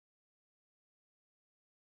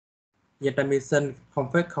gentamicin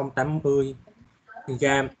 0,080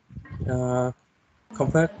 gam,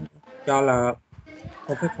 không phép cho là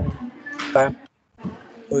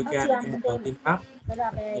 0,030 gam trên 1 lần tiêm bắp,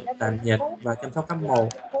 tạm dịch và chăm sóc cấp 1.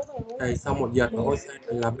 Thì sau 1 giờ thở oxy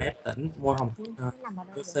thì là bé tỉnh, môi hồng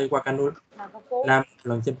oxy qua cannula 1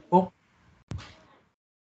 lần trên phút.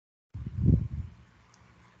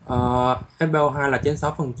 FiO2 là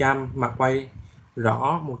 96%, mặt quay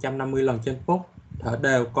rõ 150 lần trên phút, thở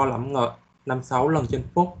đều, co lõm ngực 56 lần trên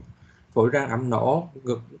phút, phổi rang ẩm nổ,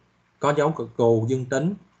 ngực có dấu cực cù dương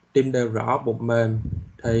tính, tim đều rõ, bụng mềm.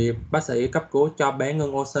 Thì bác sĩ cấp cứu cho bé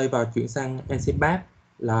ngưng oxy và chuyển sang NCPAP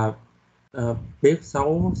là biết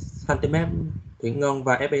 6 cm thủy ngân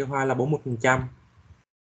và FiO2 là 40%.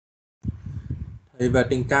 Thì về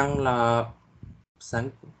tiền căn là sản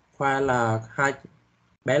khoa là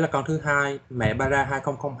bé là con thứ hai, mẹ Bara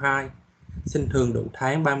 2002, sinh thường đủ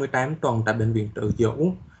tháng 38 tuần tại bệnh viện Tự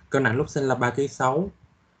Dũ, cân nặng lúc sinh là 3,6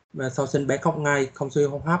 kg. Sau sinh bé khóc ngay, không suy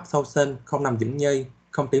hô hấp sau sinh, không nằm dưỡng nhi,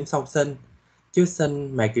 không tím sau sinh. Trước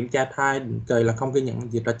sinh mẹ kiểm tra thai định kỳ là không ghi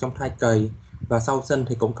nhận dịch ở trong thai kỳ, và sau sinh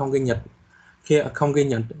thì cũng không ghi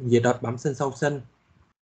nhận dịch ở bẩm sinh sau sinh.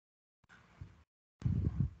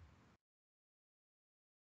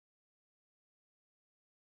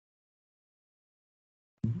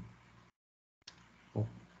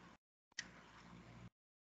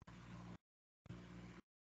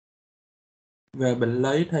 Về bệnh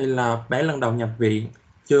lý thì là bé lần đầu nhập viện,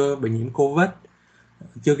 chưa bị nhiễm Covid,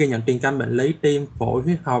 chưa ghi nhận tiền căn bệnh lý tim, phổi,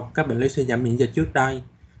 huyết học, các bệnh lý suy giảm miễn dịch trước đây,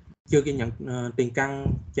 chưa ghi nhận tiền căn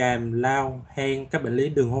chàm, lao, hen, các bệnh lý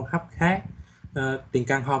đường hô hấp khác, tiền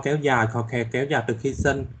căn ho kéo dài, khò khè kéo dài từ khi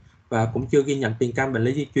sinh, và cũng chưa ghi nhận tiền căn bệnh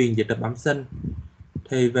lý di truyền dịch tật bẩm sinh.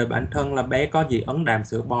 Thì về bản thân là bé có dị ứng đạm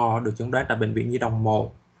sữa bò, được chẩn đoán tại bệnh viện Nhi đồng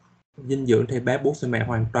 1. Dinh dưỡng thì bé bú sữa mẹ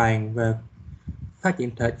hoàn toàn. Về phát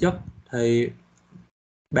triển thể chất thì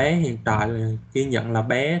bé hiện tại là ghi nhận là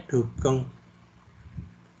bé thừa cân.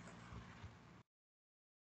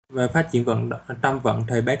 Về phát triển tâm vận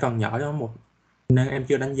thì bé còn nhỏ đó nên em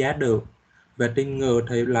chưa đánh giá được. Về tiêm ngừa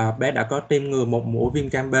thì là bé đã có tiêm ngừa 1 mũi viêm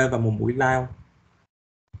gan B và 1 mũi lao.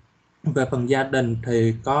 Về phần gia đình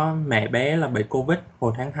thì có mẹ bé là bị Covid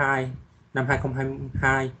hồi tháng 2 năm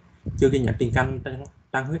 2022, chưa ghi nhận tiền căn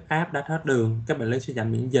tăng huyết áp, đái tháo đường, các bệnh lý suy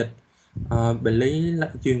giảm miễn dịch, bệnh lý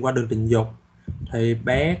truyền qua đường tình dục. Thì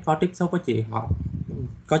bé có tiếp xúc với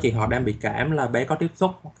chị họ đang bị cảm, là bé có tiếp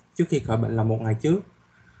xúc trước khi khỏi bệnh là 1 ngày trước,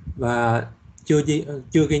 và chưa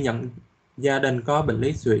ghi nhận gia đình có bệnh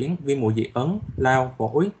lý suyễn, viêm mũi dị ứng, lao,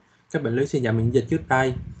 phổi, các bệnh lý suy giảm miễn dịch trước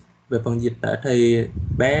đây. Về phần dịch tễ thì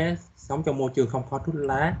bé sống trong môi trường không khói thuốc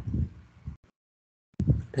lá.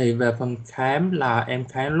 Thì về phần khám là em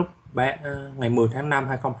khám lúc bé ngày 10 tháng 5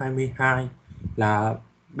 2022, là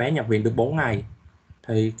bé nhập viện được 4 ngày.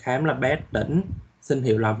 Thì khám là bé tỉnh, sinh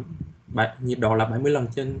hiệu là nhiệt độ là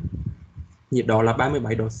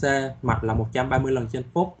 37 độ C, mạch là 130 lần trên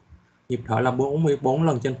phút, nhịp thở là 44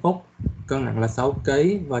 lần trên phút, cân nặng là 6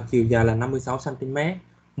 kg và chiều dài là 56 cm,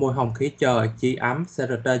 môi hồng khí trời, chi ấm,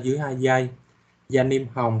 CRT dưới 2 giây, da niêm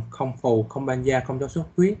hồng, không phù, không ban da, không do xuất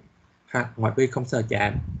huyết, hạch ngoại vi không sờ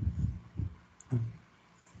chạm.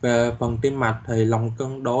 Về phần tim mạch thì lòng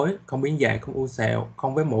cân đối, không biến dạng, không u sẹo,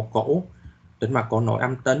 không với mổ cổ, tĩnh mạch cổ nội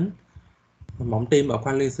âm tính, mỏng tim ở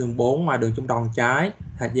khoang liên xương 4 ngoài đường trung đòn trái,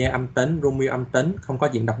 hạt da âm tính, Romeo âm tính, không có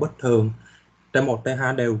diện độc bất thường, T1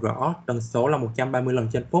 T2 đều rõ, tần số là 130 lần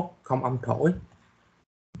trên phút, không âm thổi.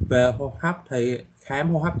 Về hô hấp thì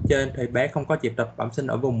khám hô hấp trên thì bé không có dịch tật bẩm sinh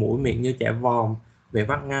ở vùng mũi miệng như chẻ vòm, về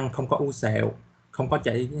vắt ngăn, không có u sẹo, không có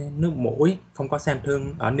chảy nước mũi, không có sang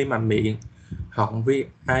thương ở niêm mạc miệng, họng vi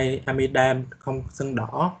amidam, không sưng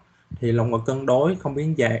đỏ, thì lồng ngực cân đối, không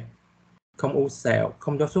biến dạng, không u sẹo,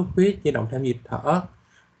 không do xuất huyết, di động theo nhịp thở,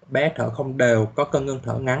 bé thở không đều, có cơn ngưng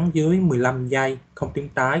thở ngắn dưới 15 giây, không tím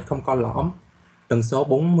tái, không co lõm, tần số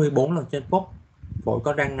 44 lần trên phút, phổi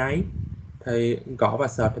có rang ngáy. Thì gõ và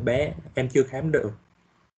sờ thì bé em chưa khám được.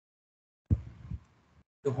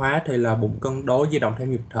 Tiêu hóa thì là bụng cân đối, di động theo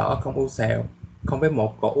nhịp thở, không u sẹo, không với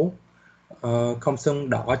mổ cổ, không sưng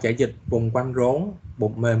đỏ, chảy dịch vùng quanh rốn,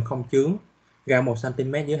 bụng mềm không chướng, ga 1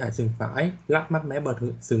 cm dưới hạ sườn phải, lắc mắt mé bờ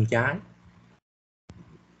sườn trái.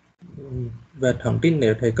 Về thận tiết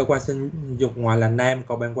niệu thì cơ quan sinh dục ngoài là nam,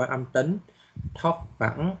 cầu bàng quang âm tính, thóc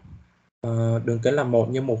phẳng, đường kính là 1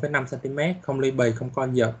 x 1,5 cm, không ly bì, không co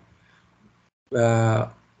giật. Và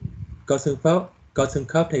cơ xương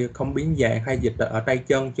khớp thì không biến dạng hay dịch ở tay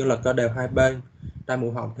chân, chân lật cơ đều hai bên. Tai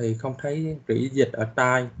mũi họng thì không thấy rỉ dịch ở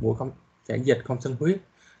tai, mũi không chảy dịch, không sưng huyết.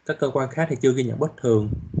 Các cơ quan khác thì chưa ghi nhận bất thường.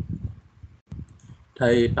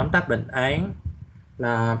 Thì tóm tắt bệnh án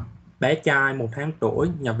là Bé trai 1 tháng tuổi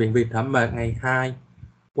nhập viện vì thở mệt ngày 2.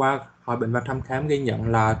 Qua hỏi bệnh và thăm khám ghi nhận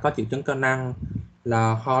là có triệu chứng cơ năng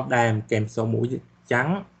là ho đàm kèm sổ mũi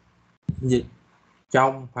trắng, dịch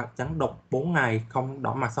trong hoặc trắng đục 4 ngày, không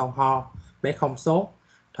đỏ mặt sau ho. Bé không sốt,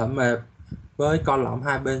 thở mệt với co lõm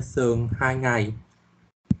hai bên sườn 2 ngày.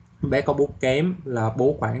 Bé có bú kém là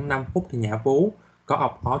bú khoảng 5 phút thì nhả bú, có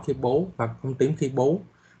ọc ó khi bú và không tím khi bú.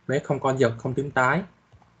 Bé không co giật, không tím tái.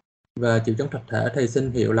 Về triệu chứng thực thể thì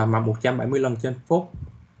sinh hiệu là 170 lần trên phút,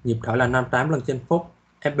 nhịp thở là 58 lần trên phút,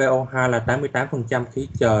 FiO2 là 88% khí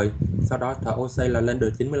trời, sau đó thở oxy là lên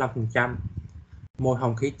được 95%. Môi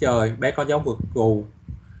hồng khí trời, bé có dấu vượt gù,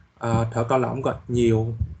 thở co lõm gật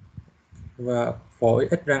nhiều và phổi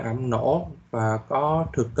ít răng ẩm nổ và có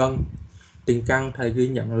thừa cân. Tiền căn thầy ghi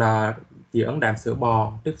nhận là dị ứng đạm sữa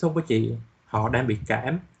bò, tiếp xúc với chị họ đang bị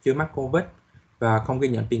cảm, chưa mắc Covid và không ghi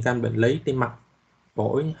nhận tiền căn bệnh lý tim mạch,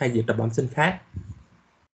 phổi hay dị tật bẩm sinh khác.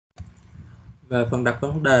 Về phần đặt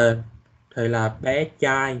vấn đề thì là bé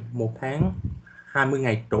trai 1 tháng 20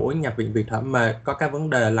 ngày tuổi nhập viện vì thở mệt, có các vấn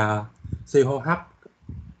đề là suy hô hấp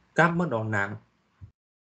cấp mức độ nặng,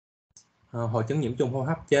 hội chứng nhiễm trùng hô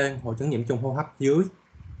hấp trên, hội chứng nhiễm trùng hô hấp dưới.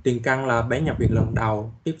 Tiền căn là bé nhập viện lần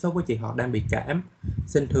đầu, tiếp xúc với chị họ đang bị cảm,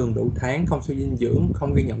 sinh thường đủ tháng, không suy dinh dưỡng,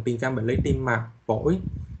 không ghi nhận tiền căn bệnh lý tim mạch, phổi,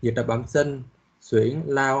 dị tật bẩm sinh, suyễn,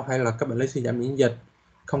 lao hay là các bệnh lý suy giảm miễn dịch,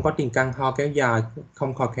 không có tiền căn ho kéo dài,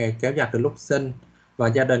 không khò khè kéo dài từ lúc sinh và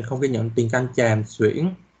gia đình không ghi nhận tiền căn chàm,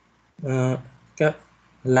 suyễn, các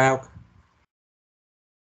lao.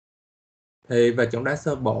 Thì về chẩn đoán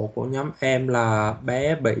sơ bộ của nhóm em là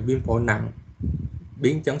bé bị viêm phổi nặng,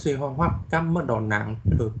 biến chứng suy hô hấp cấp mức độ nặng,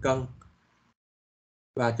 thừa cân.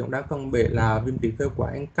 Và chẩn đoán phân biệt là viêm tiểu phế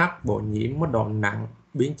quản cấp bội nhiễm mức độ nặng,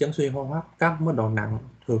 biến chứng suy hô hấp cấp mức độ nặng,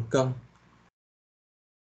 thừa cân.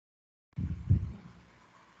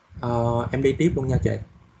 Em đi tiếp luôn nha chị.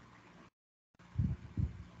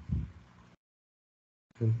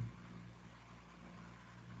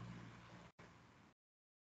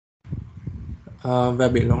 Về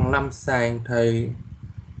biện luận lâm sàng thì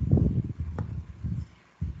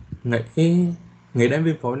nghĩ đến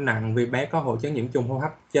viêm phổi nặng vì bé có hội chứng nhiễm trùng hô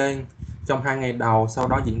hấp trên trong 2 ngày đầu, sau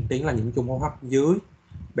đó diễn tiến là nhiễm trùng hô hấp dưới.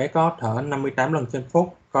 Bé có thở 58 lần trên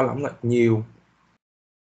phút, co lõm ngực nhiều,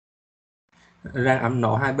 răng ẩm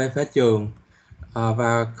nổ hai bên phế trường,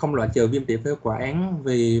 và không loại trừ viêm tiểu phế quản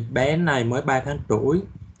vì bé này mới 3 tháng tuổi,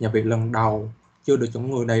 nhập viện lần đầu, chưa được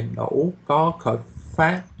chủng ngừa đầy đủ, có khởi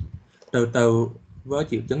phát từ từ với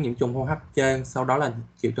triệu chứng nhiễm trùng hô hấp trên, sau đó là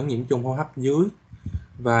triệu chứng nhiễm trùng hô hấp dưới.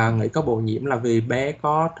 Và nghĩ có bội nhiễm là vì bé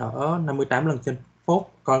có thở 58 lần trên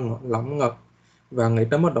phút, co lõm ngực, và nghĩ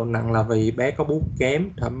tới mức độ nặng là vì bé có bú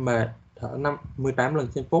kém, thở mệt, thở 58 lần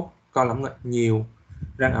trên phút, co lõm ngực nhiều,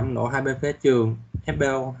 răng ẩm nổ hai bên phế trường,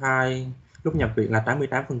 FiO2 lúc nhập viện là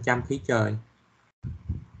 88% khí trời.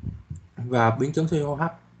 Và biến chứng suy hô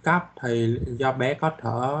hấp cấp thì do bé có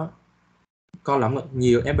thở co lõm ngực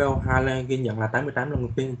nhiều, FiO2 ghi nhận là 88 lần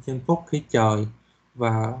trên phút khí trời,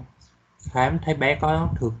 và khám thấy bé có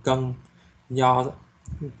thừa cân do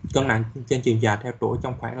cân nặng trên chiều dài theo tuổi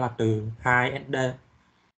trong khoảng là từ 2 SD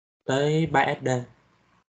tới 3 SD.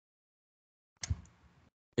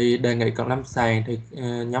 Thì đề nghị cận lâm sàng thì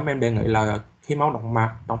nhóm em đề nghị là khí máu động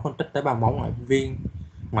mạch, tổng phân tích tế bào máu ngoại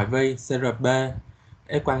vi, CRP,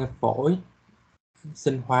 X quang phổi,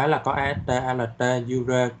 sinh hóa là có AST, ALT,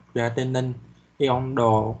 ure, creatinine, ion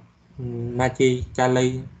đồ, natri,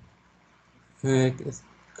 kali,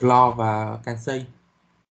 clo và canxi.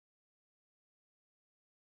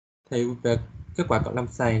 Thì về kết quả cận lâm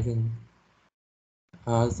sàng thì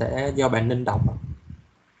sẽ do bạn Ninh đọc.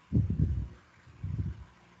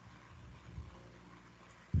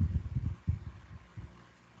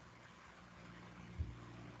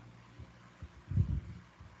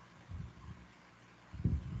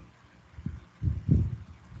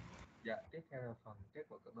 Dạ, tiếp theo là phần kết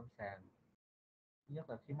quả cận lâm sàng. Thứ nhất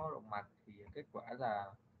là khí máu động mạch thì kết quả là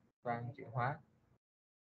toan chuyển hóa.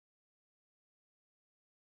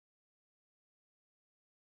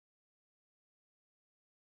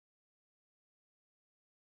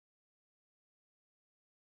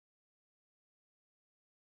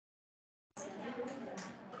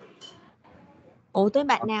 Ủa tới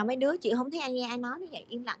bạn nào mấy đứa chị không thấy ai nghe ai nói như vậy,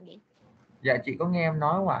 im lặng vậy? Dạ chị có nghe em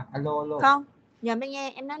nói không ạ? Alo alo. Không, giờ mới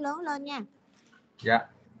nghe em nói lớn lên nha. Dạ.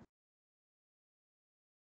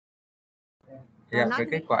 Dạ, về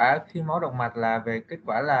kết quả khí máu động mạch là về kết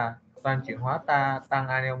quả là toan chuyển hóa tăng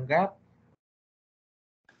anion gap.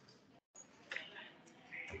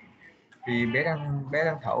 Vì bé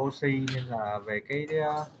đang thở oxy nên là về cái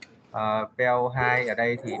PO2 ở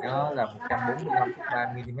đây thì nó là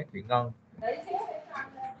 145,3 mm thủy ngân.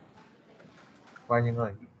 qua những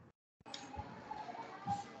người.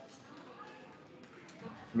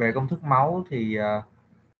 Về công thức máu thì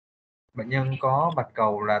bệnh nhân có bạch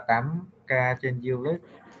cầu là 8K trên unit,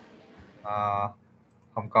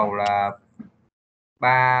 hồng cầu là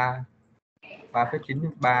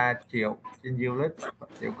 3,93 triệu trên unit,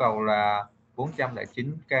 tiểu cầu là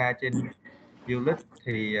 409K trên unit.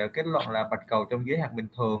 Thì kết luận là bạch cầu trong giới hạn bình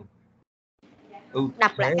thường.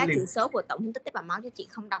 Đọc lại các chỉ số của tổng phân tích tế bào máu cho chị,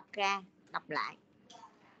 không đọc ra, đọc lại.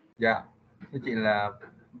 Dạ, thưa chị là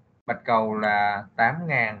bạch cầu là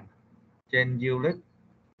 8.000 trên unit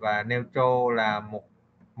và neutro là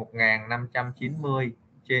 1.590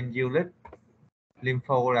 trên unit,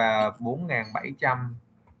 lympho là 4.700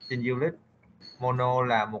 trên unit, mono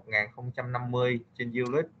là 1.050 trên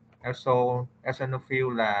unit,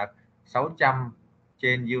 eosinophil là 600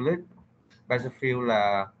 trên unit, basophil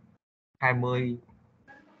là 20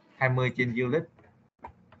 trên unit.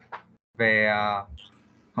 Về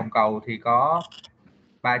hồng cầu thì có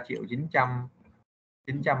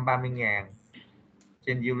 3.930.000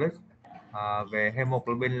 trên unit. Về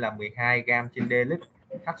hemoglobin là 12 gram trên dl,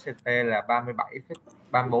 HCT là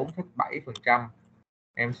 34,7%,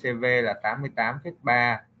 MCV là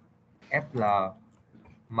 88,3, FL,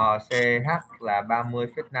 MCH là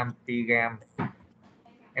 30,5 pg,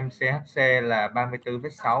 MCHC là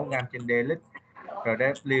 34,6 gram trên dl,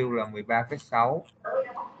 RDW là 13,6,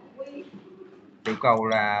 tiểu cầu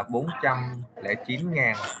là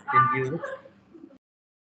 409.000 trên unit.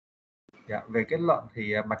 Dạ, về kết luận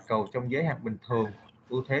thì bạch cầu trong giới hạn bình thường,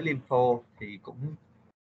 ưu thế lympho thì cũng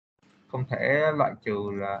không thể loại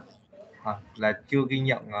trừ là chưa ghi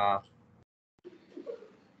nhận,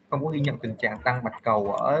 không có ghi nhận tình trạng tăng bạch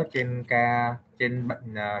cầu ở trên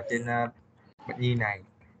bệnh nhi này.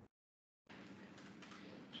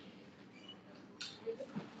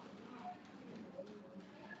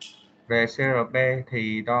 Về CRP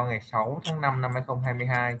thì đo ngày 6 tháng 5 năm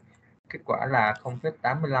 2022, kết quả là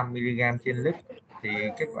 0,85 mg trên lít. Thì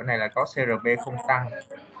kết quả này là có CRP không tăng.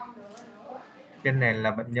 Trên nền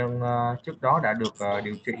là bệnh nhân trước đó đã được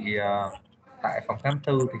điều trị tại phòng khám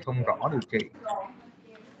tư thì không rõ điều trị.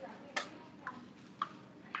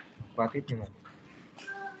 Qua tiếp như này.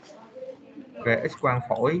 Về X-quang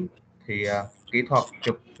phổi thì kỹ thuật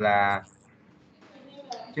chụp là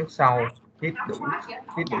trước sau, hít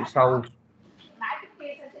đủ sâu,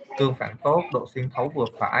 tương phản tốt, độ xuyên thấu vừa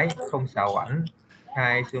phải, không xào ảnh,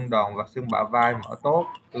 hai xương đòn và xương bả vai mở tốt,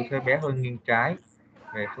 tư thế bé hơn nghiêng trái.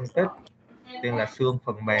 Về phân tích, tiên là xương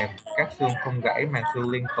phần mềm, các xương không gãy, màng xương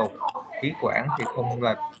liên tục, khí quản thì không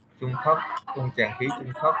lệch, trung thấp, không tràn khí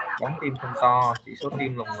trung thấp, bóng tim không to, chỉ số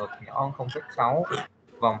tim lồng ngực nhỏ 0,6,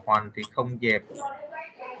 vòng hoành thì không dẹp,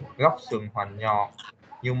 góc sườn hoành nhọn.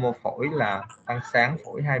 Nhu mô phổi là tăng sáng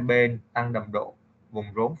phổi hai bên, tăng đầm độ vùng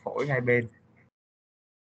rốn phổi hai bên.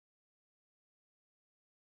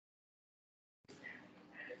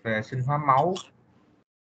 Về sinh hóa máu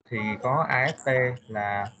thì có AST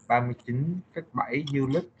là 39,7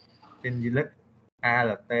 unit trên unit,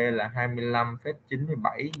 ALT là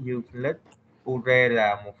 25,97 unit, ure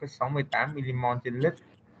là 1,68 mmol trên lít,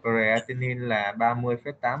 creatinine là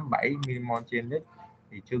 30,87 mmol trên lít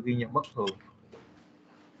thì chưa ghi nhận bất thường.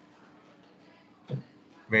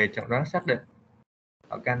 Về chẩn đoán xác định,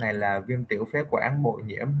 ở ca này là viêm tiểu phế quản bội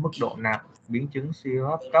nhiễm mức độ nặng, biến chứng suy hô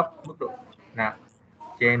hấp cấp mức độ nặng,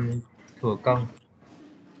 trên thừa cân.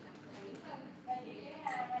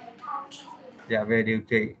 Dạ, về điều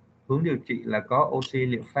trị, hướng điều trị là có oxy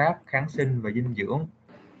liệu pháp, kháng sinh và dinh dưỡng.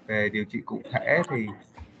 Về điều trị cụ thể thì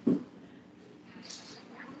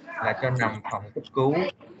là cho nằm phòng cấp cứu,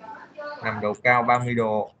 nằm độ cao 30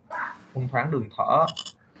 độ, thông thoáng đường thở,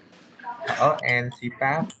 thở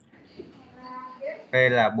NCPAP, P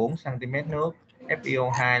là 4 cm nước,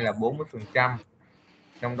 FiO2 là 40%,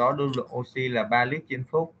 trong đó lưu lượng oxy là 3 lít trên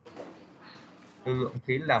phút, lưu lượng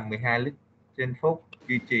khí là 12 lít trên phút,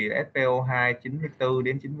 duy trì FiO2 94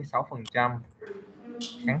 đến 96%.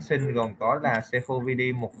 Kháng sinh gồm có là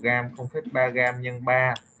cefovidi 1 g, 0,3 g x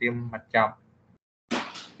 3 tiêm mạch chậm,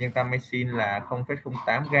 gentamicin là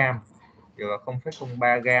 0,08 g, rồi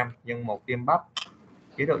 0,03 g x 1 tiêm bắp.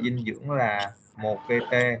 Chế độ dinh dưỡng là 1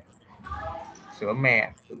 PT, sữa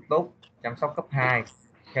mẹ, tự túc, chăm sóc cấp 2,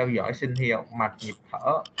 theo dõi sinh hiệu, mạch, nhịp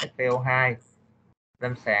thở, FiO2.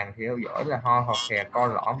 Lâm sàng thì theo dõi là ho, khò khè, co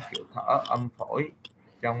lõm, kiểu thở, âm phổi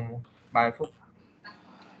trong 30 phút.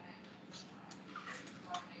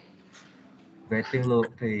 Về tiên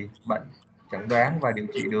lượng thì bệnh chẩn đoán và điều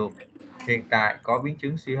trị được. Hiện tại có biến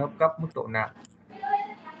chứng suy hô hấp cấp mức độ nặng.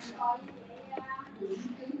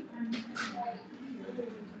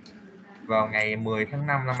 Vào ngày 10 tháng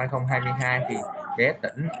 5 năm 2022 thì bé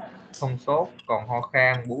tỉnh, không sốt, còn ho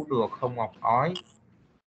khan, bú được, không ngọc ói,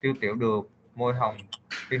 tiêu tiểu được, môi hồng,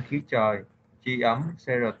 trên khí trời, chi ấm,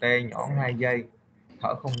 CRT nhỏ 2 giây,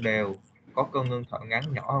 thở không đều, có cơn ngưng thở ngắn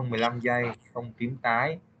nhỏ hơn 15 giây, không tím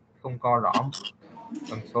tái, không co lõm,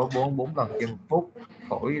 tần số 4 lần trên phút,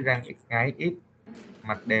 phổi rang ngáy ít,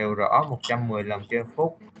 mạch đều rõ 110 lần trên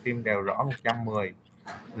phút, tim đều rõ 110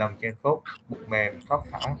 lần trên phút, bụng mềm, thoát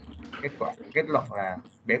thẳng. Kết luận là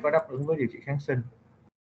bé có đáp ứng với điều trị kháng sinh.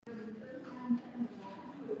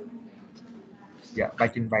 Dạ, bài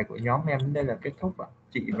trình bày của nhóm em đến đây là kết thúc ạ.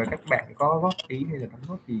 Chị và các bạn có góp ý hay là đóng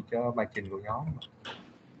góp gì cho bài trình của nhóm?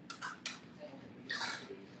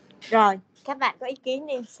 Rồi, các bạn có ý kiến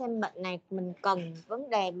đi, xem bệnh này mình cần vấn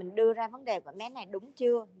đề, mình đưa ra vấn đề của bé này đúng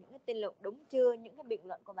chưa, những cái tiên lượng đúng chưa, những cái biện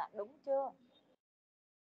luận của bạn đúng chưa.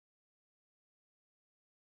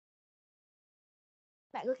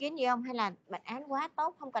 Bạn có kiến gì không? Hay là bệnh án quá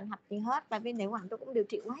tốt, không cần học gì hết, và viêm tiểu quản tôi cũng điều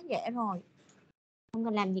trị quá dễ rồi, không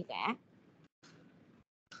cần làm gì cả.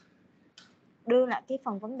 Đưa lại cái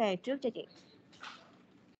phần vấn đề trước cho chị.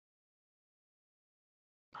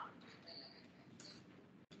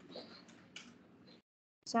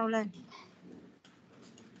 Sau lên.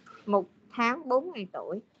 1 tháng 4 ngày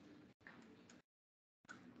tuổi.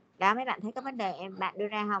 Đó, mấy bạn thấy có vấn đề em bạn đưa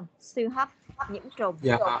ra không? Siêu hấp, nhiễm trùng.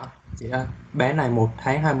 Dạ chị ơi, bé này 1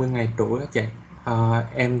 tháng 20 ngày tuổi đó chị.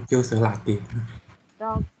 Em chưa sửa lại kịp.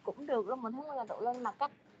 Rồi cũng được luôn, 1 tháng 20 ngày tuổi lên, mà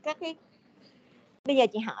các cái bây giờ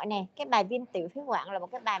chị hỏi nè, cái bài viêm tiểu phế quản là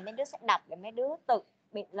một cái bài mấy đứa sẽ đọc để mấy đứa tự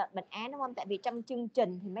biện luận bệnh án, đúng không? Tại vì trong chương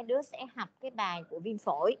trình thì mấy đứa sẽ học cái bài của viêm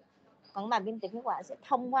phổi, còn bài viêm tiểu phế quản sẽ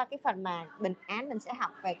thông qua cái phần mà bệnh án mình sẽ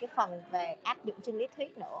học về cái phần về áp dụng trên lý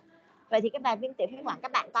thuyết nữa. Vậy thì cái bài viêm tiểu phế quản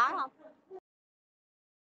các bạn có không?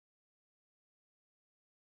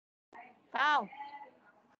 Có không?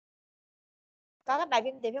 Có cái bài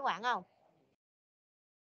viêm tiểu phế quản không?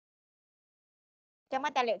 Trong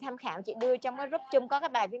cái tài liệu tham khảo chị đưa trong cái group chung có cái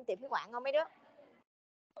bài viêm tiểu phế quản không mấy đứa?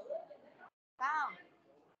 Có không?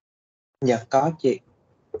 Dạ có chị.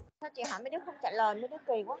 Sao chị hỏi mấy đứa không trả lời, mấy đứa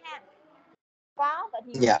kỳ quá ha. Có, vậy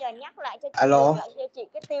thì Dạ. bây giờ nhắc lại cho chị, Alo. lại cho chị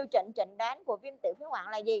cái tiêu chuẩn chẩn đoán của viêm tiểu phế quản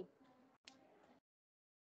là gì?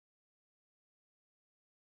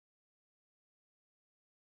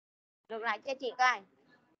 Được lại cho chị coi.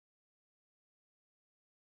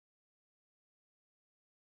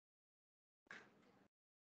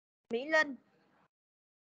 Mỹ Linh.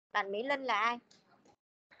 Bạn Mỹ Linh là ai?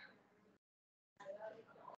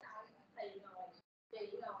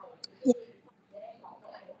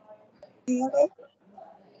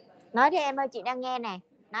 Nói đi em ơi, chị đang nghe nè.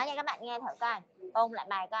 Nói cho các bạn nghe thử coi. Ôn lại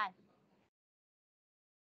bài coi.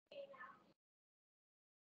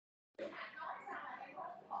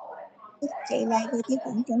 Chị là về tiêu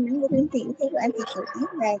chuẩn chẩn đoán của viêm tiểu phế quản thì chủ yếu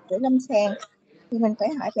là của lâm sàng, thì mình phải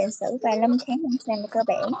hỏi bệnh sử và lâm khám lâm sàng là cơ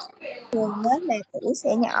bản. Thường nhớ là tuổi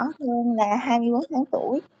sẽ nhỏ hơn là 24 tháng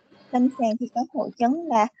tuổi. Lâm sàng thì có hội chứng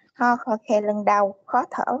là ho khò khè lần đầu, khó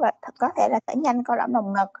thở và có thể là thở nhanh, co lõm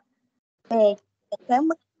lồng ngực. Về chẩn đoán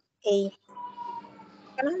mức thì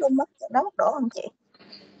có nói luôn mất chẩn đoán mức độ không chị?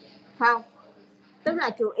 Không. Tức là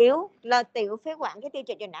chủ yếu là tiểu phế quản, cái tiêu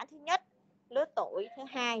chuẩn chẩn đoán thứ nhất, lứa tuổi, thứ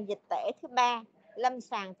hai dịch tễ, thứ ba lâm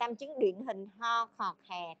sàng tam chứng điển hình ho khò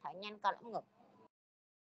khè, thở nhanh, co lõm ngực.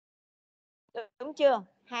 Đúng chưa?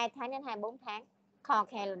 2 tháng đến 24 tháng, khò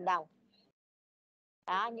khè lần đầu.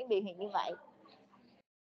 Đó, những biểu hiện như vậy.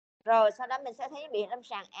 Rồi sau đó mình sẽ thấy biểu hiện lâm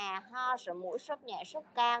sàng ho, sổ mũi, sốt nhẹ, sốt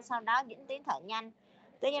cao, sau đó diễn tiến thở nhanh.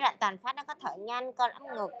 Tuy nhiên là toàn phát nó có thở nhanh, co lõm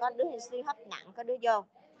ngực, có đứa suy hấp nặng, có đứa vô.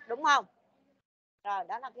 Đúng không? Rồi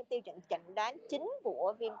đó là cái tiêu chuẩn chẩn đoán chính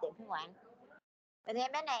của viêm tiểu phế quản. Vậy thì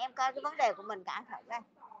em bé này em coi cái vấn đề của mình cả thử coi.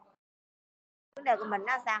 Vấn đề của mình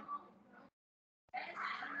là sao?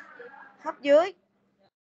 Hấp dưới.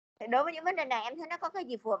 Thì đối với những vấn đề này em thấy nó có cái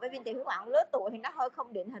gì phù hợp với viêm tiểu phế quản, lứa tuổi thì nó hơi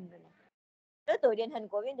không điển hình rồi này. Lứa tuổi điển hình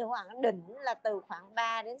của viêm tiểu phế quản đỉnh là từ khoảng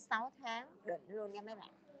 3 đến 6 tháng, đỉnh luôn nha mấy bạn.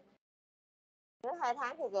 Dưới 2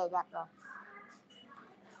 tháng thì dè dặt rồi.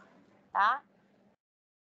 Đó.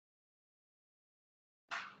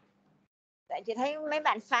 Tại chị thấy mấy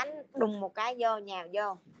bạn phán đùng một cái vô, nhào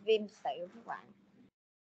vô viêm tiểu phế quản.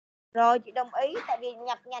 Rồi chị đồng ý, tại vì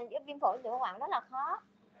nhập nhằn giữa viêm phổi và tiểu phế quản rất là khó.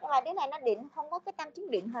 Nhưng mà đứa này nó điển không có cái tam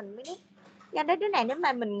chứng điển hình mới biết. Do đó đứa này nếu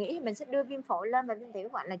mà mình nghĩ thì mình sẽ đưa viêm phổi lên và viêm tiểu phế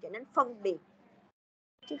quản là trở nên phân biệt,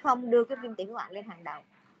 chứ không đưa cái viêm tiểu phế quản lên hàng đầu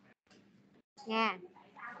nha.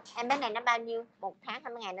 Em bé này nó bao nhiêu? 1 tháng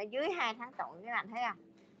 20 ngày, nó dưới 2 tháng tuổi, các bạn thấy không?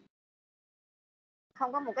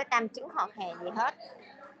 Không có một cái tam chứng khò khè gì hết.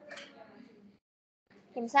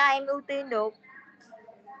 Thì sao em ưu tiên được?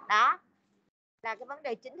 Đó là cái vấn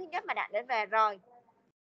đề chính thứ nhất mà bạn đến về rồi.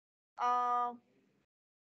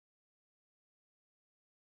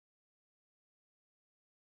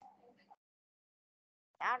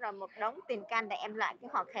 Đó, rồi một đống tiền căn để em loại cái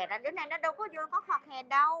khò khè ra. Đứa này nó đâu có vô có khò khè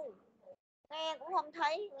đâu. Nghe cũng không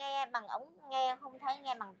thấy, nghe bằng ống nghe không thấy,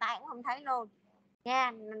 nghe bằng tai cũng không thấy luôn.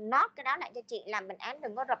 Nha, nót cái đó lại cho chị, làm bệnh án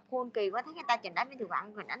đừng có rập khuôn kỳ quá, thấy người ta chẩn đoán với thực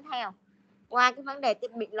quản mình đánh theo. Qua cái vấn đề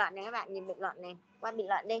tiếp biện luận này các bạn nhìn biện luận này, qua biện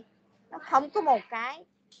luận đi. Nó không có một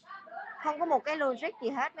cái logic gì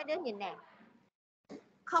hết, mấy đứa nhìn nè.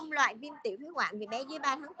 Không loại viêm tiểu phế quản vì bé dưới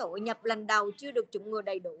 3 tháng tuổi, nhập lần đầu chưa được chủng ngừa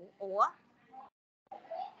đầy đủ. Ủa?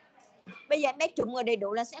 Bây giờ bé chủng ngừa đầy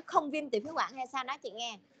đủ là sẽ không viêm tiểu phế quản hay sao đó chị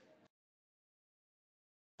nghe?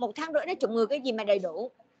 1 tháng rưỡi nó chủng ngừa cái gì mà đầy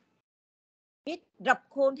đủ? Biết rập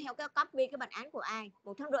khuôn theo cái copy cái bệnh án của ai?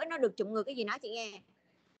 1 tháng rưỡi nó được chủng ngừa cái gì nói chị nghe?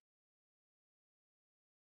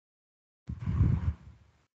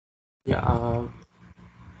 Dạ,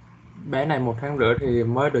 bé này 1 tháng rưỡi thì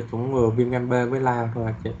mới được chủng ngừa viêm gan B với lao thôi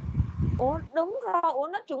à chị. Ủa đúng rồi, ủa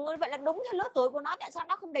nó chủng ngừa vậy là đúng theo lứa tuổi của nó, tại sao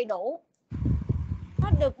nó không đầy đủ? Nó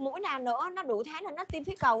được mũi nào nữa, nó đủ tháng là nó tiêm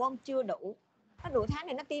phế cầu không? Chưa đủ. Nó đủ tháng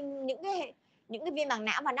thì nó tiêm những cái viêm màng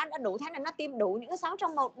não, và nó đã đủ tháng là nó tiêm đủ những cái 6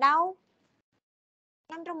 trong 1 đâu.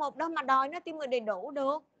 5 trong 1 đâu mà đòi nó tiêm người đầy đủ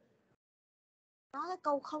được. Nói cái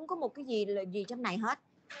câu không có một cái gì là gì trong này hết.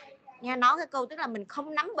 Nha, nói cái câu tức là mình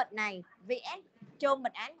không nắm bệnh này, vẽ chôn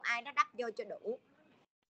bệnh án của ai đó đắp vô cho đủ.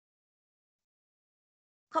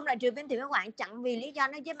 Không loại trừ viêm tiểu phế quản chẳng vì lý do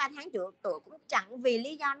nó dưới 3 tháng tuổi, cũng chẳng vì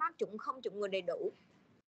lý do nó không chủng ngừa đầy đủ,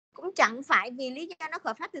 cũng chẳng phải vì lý do nó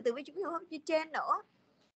khởi phát từ với chứng hô hấp dưới trên nữa.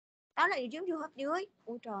 Đó là chứng hô hấp dưới.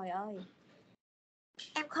 Ôi trời ơi,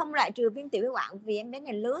 em không loại trừ viêm tiểu phế quản vì em bé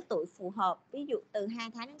này lứa tuổi phù hợp, ví dụ từ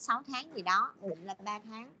 2 tháng đến 6 tháng gì đó, định là 3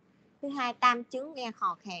 tháng. Thứ hai, tam chứng nghe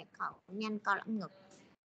khò khè, khò nhanh, co lõm ngực,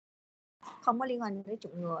 không có liên quan đến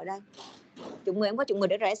chủng ngừa ở đây. Chủng ngừa em có chủng ngừa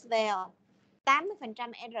để RSV không?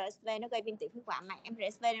 80% RSV nó gây viêm tiểu phế quản, mà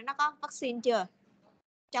RSV nó có vaccine chưa?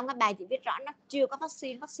 Trong cái bài chị viết rõ nó chưa có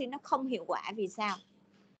vaccine nó không hiệu quả. Vì sao?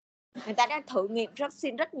 Người ta đã thử nghiệm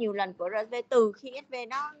vaccine rất nhiều lần của RSV từ khi SV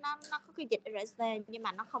nó có cái dịch RSV, nhưng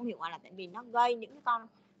mà nó không hiệu quả là tại vì nó gây những cái con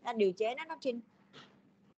nó điều chế nó trên.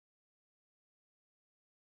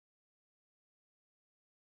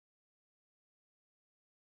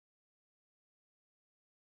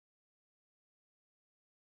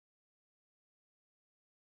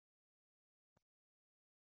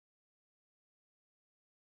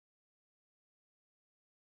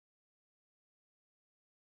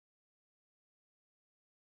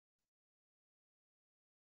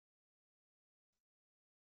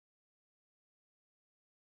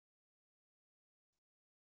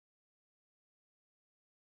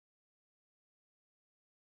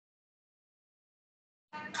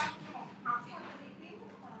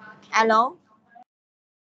 Alo.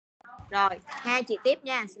 Rồi, hai chị tiếp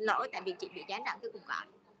nha. Xin lỗi tại vì chị bị gián đoạn cái cuộc gọi.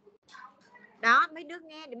 Đó, mấy đứa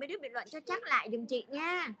nghe để mấy đứa bình luận cho chắc lại giùm chị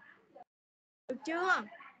nha. Được chưa?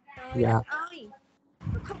 Trời đất ơi,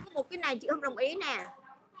 không có một cái này chị không đồng ý nè.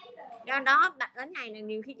 Do đó bạn án này là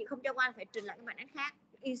nhiều khi chị không cho quan phải trình lại các bạn án khác.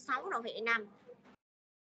 Y6 rồi phải Y5.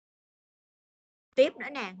 Tiếp nữa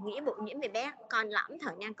nè, nghĩa vụ nhiễm về bé, con lõm,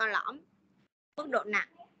 thở nhanh con lõm, mức độ nặng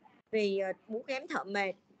vì bú kém, thở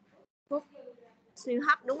mệt, thuốc suy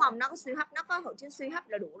hấp đúng không? Nó có suy hấp, nó có hội chứng suy hấp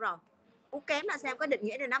là đủ rồi. Bú kém là sao, có định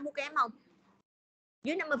nghĩa để nó bú kém không?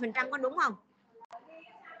 Dưới 50% có đúng không?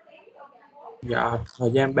 Dạ,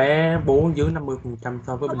 thời gian bé bú dưới 50%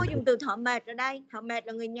 so với không có bình thường. dùng từ thở mệt ở đây. Thở mệt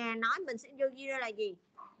là người nhà nói, mình sẽ vô ghi ra là gì?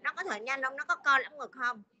 Nó có thở nhanh không? Nó có co lõm ngực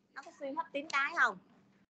không? Nó có suy hấp tím tái không?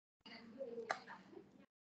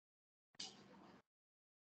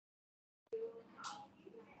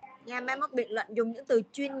 Nhà mai mốt biện luận dùng những từ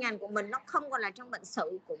chuyên ngành của mình, nó không còn là trong bệnh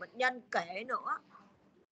sử của bệnh nhân kể nữa,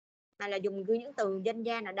 mà là dùng những từ dân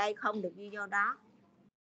gian ở đây, không được ghi vô đó.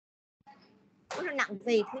 Nó nặng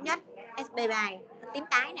vì thứ nhất SB3 nó tím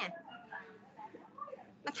tái nè,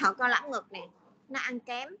 nó thở co lõm ngực nè, nó ăn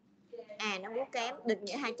kém, nó bú kém, định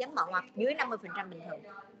nghĩa 2 chấm bỏ ngoặc dưới 50% bình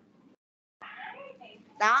thường.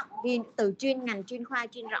 Đó, ghi từ chuyên ngành, chuyên khoa,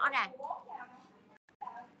 chuyên rõ ràng.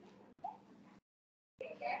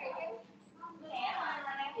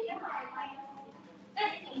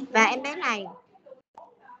 Và em bé này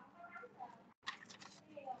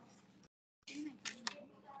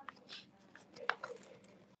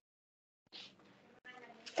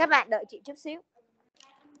các bạn đợi chị chút xíu.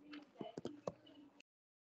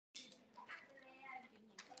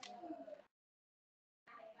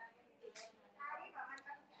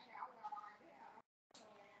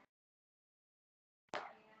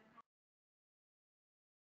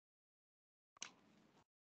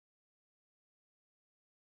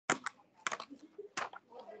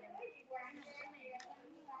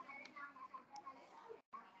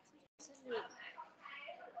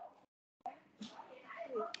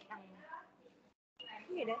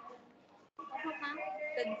 đấy.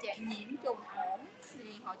 Tình trạng nhiễm trùng ổn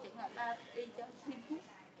thì họ chỉ là ta đi cho thêm thuốc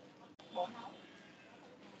bổ máu.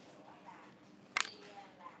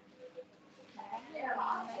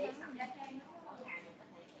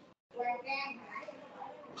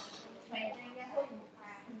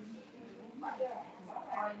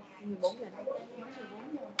 Bốn giờ đúng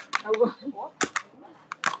rồi,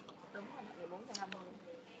 14:50.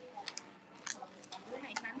 Bữa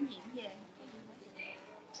này khám nhiễm về.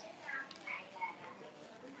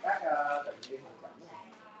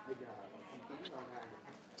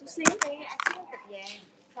 Chút xíu đi, anh chưa kịp về.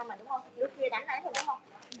 Sao mà đúng không? Lúc kia đánh đấy rồi đúng không?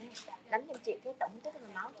 Đánh cho chị cái tổng tích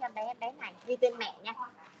máu cho bé này, ghi tên mẹ nha.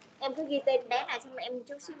 Em cứ ghi tên bé này xong rồi em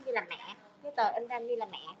chút xíu ghi là mẹ. Cái tờ in ra ghi là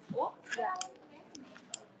mẹ. Ủa?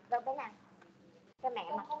 Đâu bé nào? Cho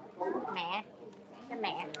mẹ mà. Mẹ. Cho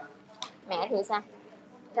mẹ. Mẹ thì sao?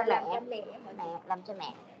 Cho mẹ. Mẹ làm cho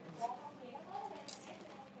mẹ.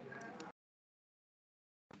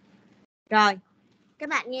 Rồi, các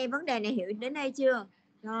bạn nghe vấn đề này hiểu đến đây chưa?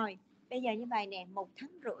 Rồi, bây giờ như vậy nè, 1,5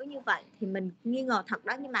 tháng như vậy thì mình nghi ngờ thật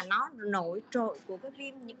đó, nhưng mà nó nổi trội của cái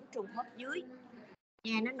viêm nhiễm trùng hốp dưới.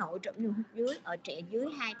 Nha, nó nổi trội đường hốp dưới ở trẻ dưới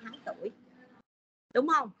 2 tháng tuổi. Đúng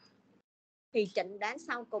không? Thì chẩn đoán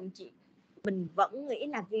sau cùng mình vẫn nghĩ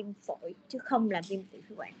là viêm phổi chứ không là viêm tiểu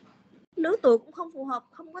phế quản. Lứa tuổi cũng không phù hợp,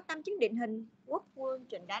 không có tam chứng điển hình. Quốc vương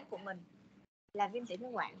chẩn đoán của mình là viêm tiểu phế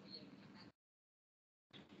quản.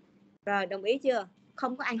 Rồi, đồng ý chưa?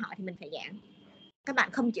 Không có ai hỏi thì mình phải giảng. Các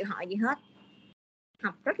bạn không chịu hỏi gì hết.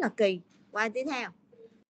 Học rất là kỳ. Qua tiếp theo.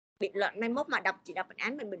 Biện luận mai mốt mà chị đọc bản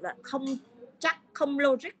án mình biện luận không chắc, không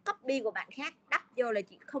logic copy của bạn khác đắp vô là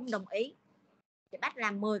chị không đồng ý. Chị bắt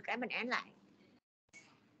làm 10 cái bản án lại.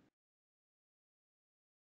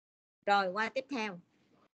 Rồi qua tiếp theo.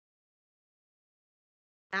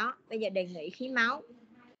 Đó, bây giờ đề nghị khí máu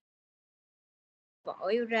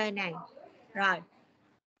phổi ure này. Rồi,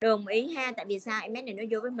 đồng ý ha, tại vì sao em bé này nó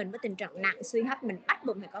vô với mình với tình trạng nặng suy hấp, mình bắt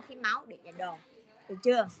buộc phải có khí máu để giải đồ. Được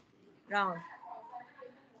chưa? Rồi.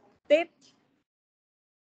 Tiếp.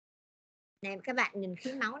 Nè các bạn nhìn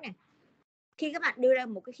khí máu nè. Khi các bạn đưa ra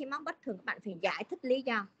một cái khí máu bất thường, các bạn phải giải thích lý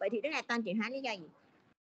do. Vậy thì cái này toàn chuyển hóa lý do gì?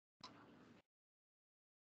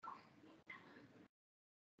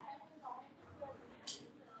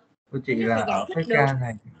 Của chị là ở cái ca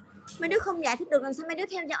này. Mấy đứa không giải thích được làm sao mấy đứa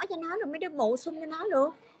theo dõi cho nó rồi mấy đứa bổ sung cho nó được.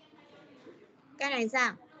 Cái này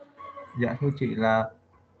sao? Dạ thưa chị là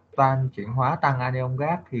toan chuyển hóa tăng anion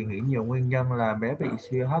gas thì nghĩ nhiều nguyên nhân là bé bị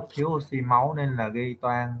suy hấp thiếu oxy máu nên là gây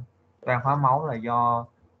toan hóa máu là do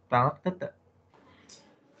toan lactic ạ.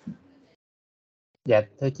 Dạ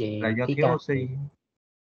thưa chị, Là do cái thiếu oxy.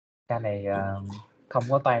 ca này không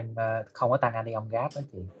có tăng anion gas đó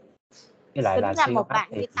chị. Với lại tính là ra siêu một hấp bạn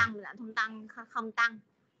thì ghi tăng là không tăng.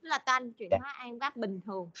 Tức là toan chuyển hóa anion gas bình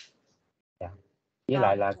thường. Dạ. Với Rồi,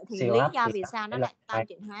 lại là thì siêu lý hấp do thì vì sao nó là lại toan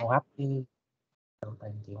chuyển hóa? hô hấp chứ không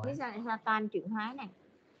tăng chuyển hóa. Lý do là toan chuyển hóa này.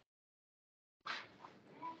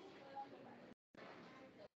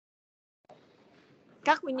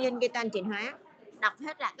 Các nguyên nhân gây toan chuyển hóa. Đọc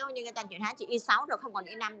hết lại các nguyên nhân gây toan chuyển hóa, chỉ Y6 rồi không còn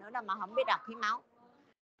Y5 nữa đâu mà không biết đọc khí máu.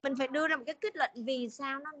 Mình phải đưa ra một cái kết luận vì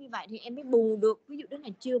sao nó như vậy thì em mới bù được. Ví dụ đứa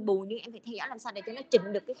này chưa bù nhưng em phải theo dõi làm sao để cho nó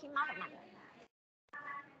chỉnh được cái khí máu động mạch.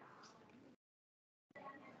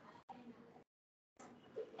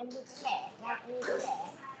 Em đưa cái mẹ ra, em đưa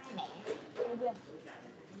cái mẹ em đưa.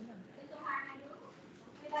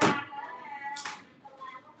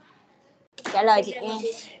 Trả lời chị nghe.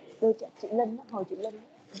 Đưa chị Linh, hồi chị Linh.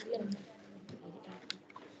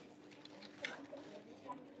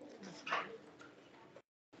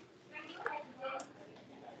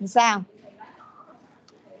 Sao?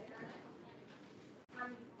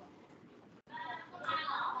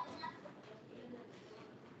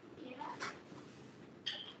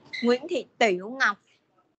 Nguyễn Thị Tiểu Ngọc.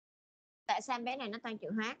 Tại sao bé này nó toan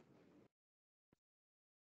chuyển hóa?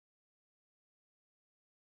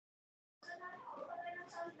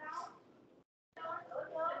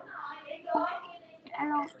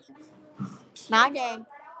 Alo. Nói đi em.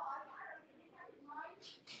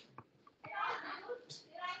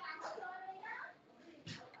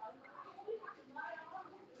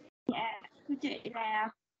 Dạ, thưa chị là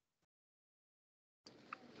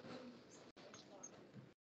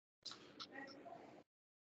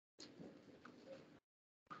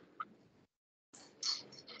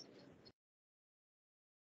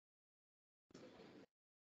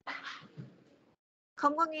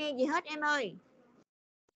Không có nghe gì hết em ơi.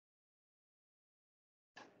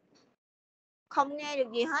 Không nghe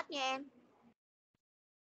được gì hết nha em.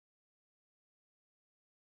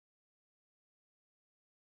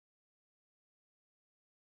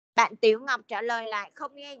 Bạn Tiểu Ngọc trả lời lại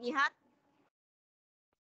không nghe gì hết.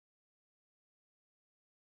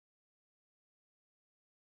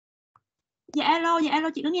 Dạ alo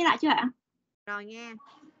chị có nghe lại chưa ạ? Rồi nghe.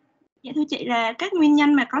 Dạ thưa chị, là các nguyên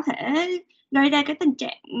nhân mà có thể gây ra cái tình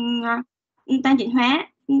trạng tan chuyển hóa,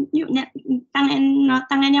 ví dụ như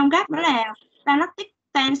tăng anion gap, đó là tan lactic,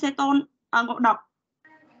 tan ceton ngộ độc.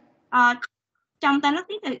 Trong tan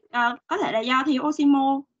lactic thì có thể là do thiếu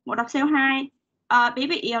oximo, ngộ độc CO2,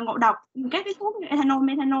 bị ngộ độc các cái thuốc như ethanol,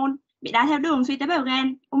 methanol, bị đái tháo đường, suy tế bào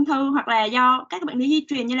gan, ung thư, hoặc là do các bệnh lý di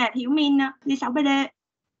truyền như là thiếu men J6PD.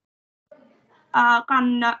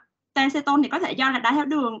 Còn tan ceton thì có thể do là đái tháo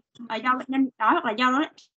đường, do bệnh nhân đó, hoặc là do đó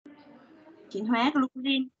chuyển hóa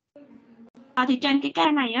glucosin. Thì trên cái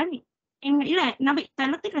ca này á, thì em nghĩ là nó bị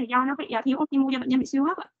tan lactic là do nó bị thiếu oximo, do bệnh nhân bị siêu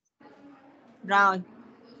hấp ạ. Rồi,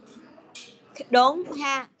 đúng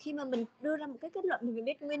ha. Khi mà mình đưa ra một cái kết luận thì mình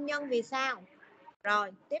biết nguyên nhân vì sao.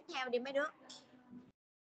 Rồi tiếp theo đi mấy đứa.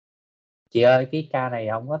 Chị ơi, cái ca này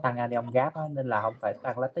không có tăng anion gap á, nên là không phải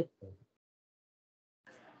tăng lactic.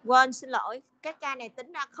 Quên, xin lỗi, cái ca này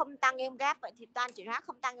tính ra không tăng anion gap. Vậy thì tan chuyển hóa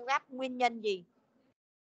không tăng anion gap, nguyên nhân gì?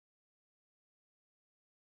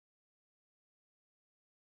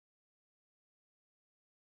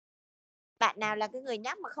 Bạn nào là cái người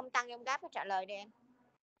nhắc mà không tăng anion gap, trả lời đi em.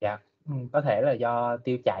 Dạ, có thể là do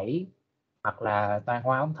tiêu chảy, hoặc là toan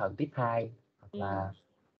hóa ống thận tiếp 2,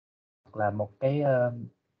 hoặc là một cái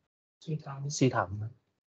suy thận,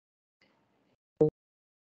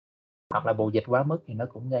 hoặc là bù dịch quá mức thì nó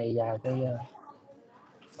cũng gây ra cái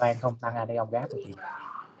toan không tăng anion gap của chị.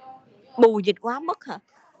 Bù dịch quá mức hả?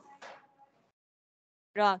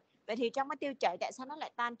 Rồi, vậy thì trong cái tiêu chảy tại sao nó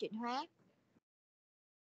lại tan chuyển hóa?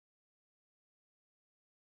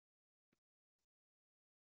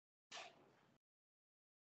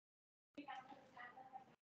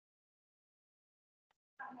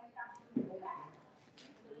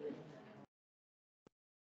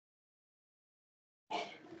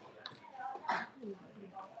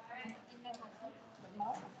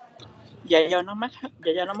 Dạ do nó mất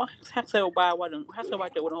HCO3 qua đường HCO3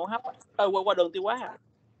 trừ qua đường hô hấp, qua đường tiêu hóa.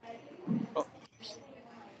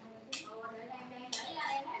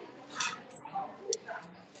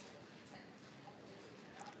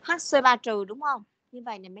 HC3 trừ đúng không? Như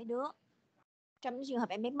vậy này mấy đứa, trong những trường hợp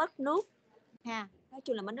em bé mất nước ha, nói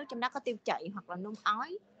chung là mất nước, trong đó có tiêu chảy hoặc là nôn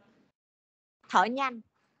ói, thở nhanh,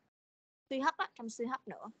 suy hấp á, trong suy hấp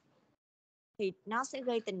nữa, thì nó sẽ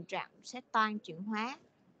gây tình trạng sẽ toan chuyển hóa,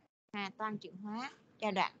 toan chuyển hóa,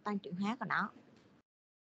 giai đoạn toan chuyển hóa của nó,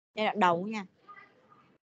 giai đoạn đầu nha.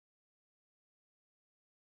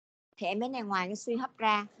 Thì em bé này ngoài cái suy hấp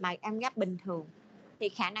ra mà em gáp bình thường, thì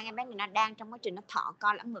khả năng em bé này nó đang trong quá trình nó thọ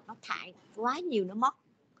co lẫn ngực, nó thải quá nhiều nữa, mất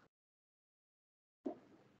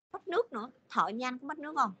nước nữa, thở nhanh có mất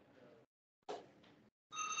nước không?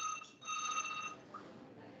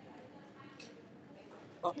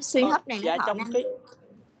 Suy hấp này dạ, nó thở trong nhanh.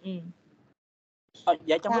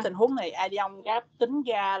 Dạ trong cái tình huống này anion gap tính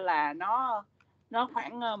ra là nó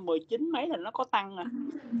khoảng 19 mấy là nó có tăng à.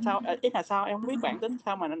 Sao ý là sao em không biết bạn tính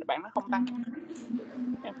sao mà bạn nó không tăng.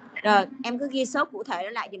 Rồi em cứ ghi số cụ thể đó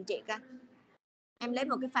lại giùm chị coi. Em lấy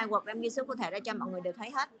một cái file Word, em ghi số cụ thể ra cho mọi người đều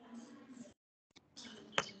thấy hết.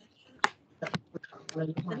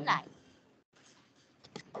 Tính lại,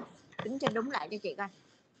 tính cho đúng lại cho chị coi.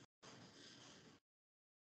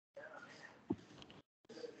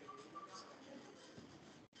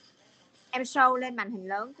 Em show lên màn hình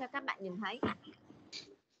lớn cho các bạn nhìn thấy.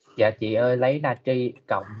 Dạ chị ơi, lấy natri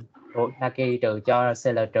cộng natri trừ cho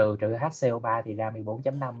Cl trừ HCO3 thì ra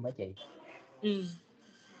 14.5 đó chị.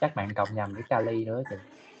 Chắc bạn cộng nhầm với kali nữa chị.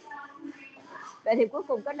 Vậy thì cuối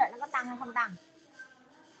cùng kết luận nó có tăng hay không tăng?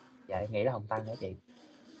 Dạ em nghĩ là không tăng đó chị.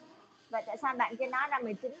 Vậy tại sao bạn kia nói ra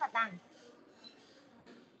 19 là tăng?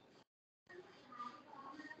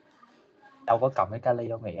 Đâu có cộng với kali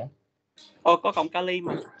đâu Nghĩa. Có cộng kali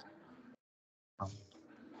mà. Không.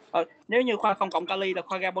 Nếu như khoa không cộng kali là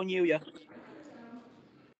khoa ra bao nhiêu vậy?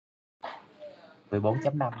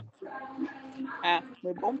 14.5.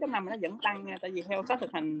 14.5 nó vẫn tăng nha, tại vì theo sách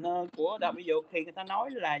thực hành của Đại học Y Dược thì người ta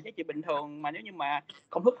nói là giá trị bình thường mà nếu như mà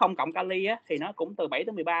công thức không cộng kali á thì nó cũng từ 7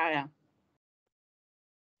 tới 13 à.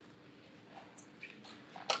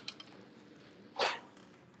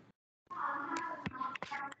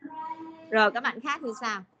 Rồi các bạn khác thì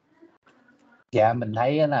sao? Dạ mình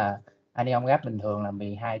thấy là anion gap bình thường là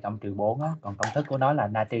 12 cộng trừ 4 á, còn công thức của nó là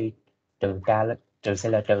natri trừ trừ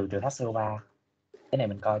Cl trừ HCO3. Cái này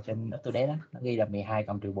mình coi trên Autodesk đó, nó ghi là 12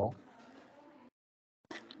 cộng trừ 4.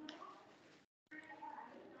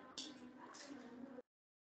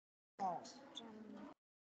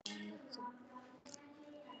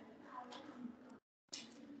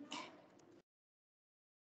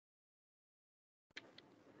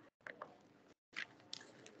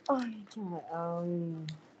 Ôi trời ơi.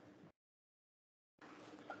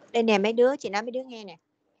 Đây nè mấy đứa, chị nói mấy đứa nghe nè.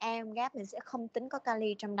 Em gáp mình sẽ không tính có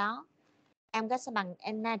kali trong đó. Em gáp sẽ bằng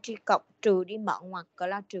natri cộng trừ đi mỡ hoặc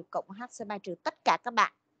clo trừ cộng HC3 trừ tất cả các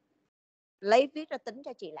bạn. Lấy viết ra tính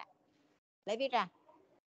cho chị lại. Lấy viết ra.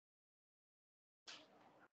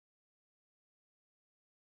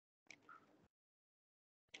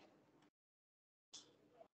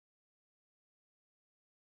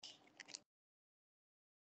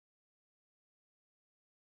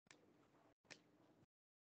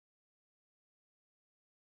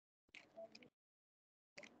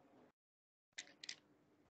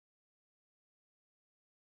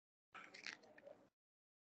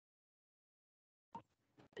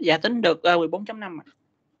 Dạ tính được 14.5 ạ.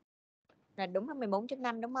 Là đúng là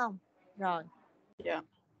 14.5 đúng không? Rồi. Dạ.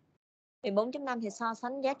 14.5 thì so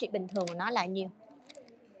sánh giá trị bình thường của nó là nhiêu?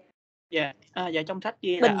 Dạ, dạ trong sách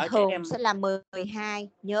ghi là Bình ở trẻ thường em. sẽ là 12.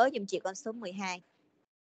 Nhớ giùm chị con số 12.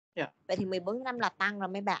 Dạ. Vậy thì 14.5 là tăng rồi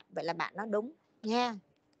mấy bạn. Vậy là bạn nói đúng nha.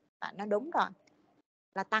 Bạn nói đúng rồi.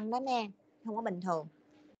 Là tăng đó nè. Không có bình thường.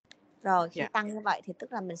 Rồi khi tăng như vậy thì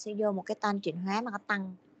tức là mình sẽ vô một cái tan chuyển hóa mà nó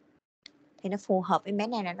tăng. Thì nó phù hợp với bé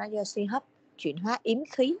này là nó do suy hấp chuyển hóa yếm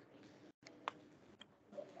khí.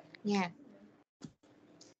 Nha.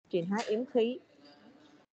 Chuyển hóa yếm khí.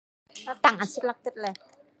 Nó tăng axit lactic lên.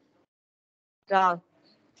 Rồi.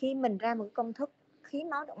 Khi mình ra một công thức khí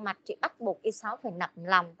máu động mạch, chị bắt buộc Y6 phải nằm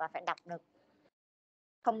lòng và phải đọc được.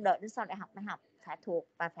 Không đợi đến sau đại học mới học, phải thuộc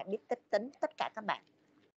và phải biết tích tính tất cả các bạn.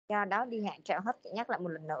 Do đó đi hạn trợ hấp, chị nhắc lại một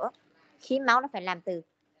lần nữa. Khí máu nó phải làm từ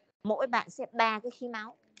mỗi bạn sẽ 3 cái khí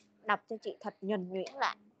máu. Đọc cho chị thật nhuần nhuyễn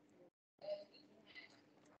lại.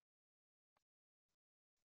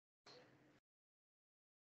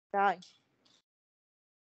 Rồi.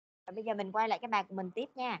 Và bây giờ mình quay lại cái bài của mình tiếp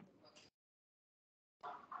nha.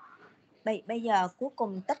 Bây giờ cuối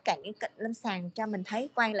cùng tất cả những cận lâm sàng cho mình thấy,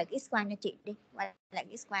 quay lại cái x-quang cho chị đi. Quay lại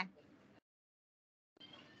cái x-quang.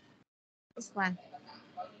 X-quang.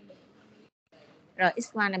 Rồi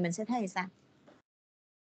x-quang này mình sẽ thấy sao?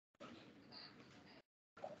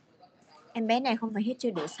 Em bé này không phải hít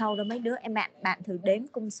chưa đủ sâu đâu mấy đứa. Em bạn thử đếm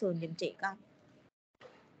cung sườn giùm chị coi.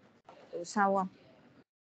 Đủ sâu không?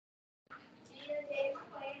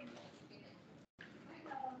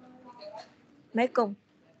 Mấy cung?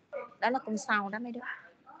 Đó là cung sau đó mấy đứa.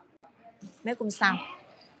 Mấy cung sau.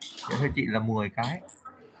 Dạ thưa chị là 10 cái.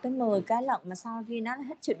 Tới 10 cái lận mà sao ghi nó là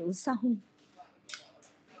hít chưa đủ sâu.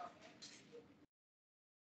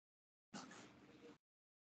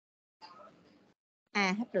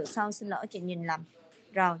 À hít đủ sâu, xin lỗi chị nhìn lầm.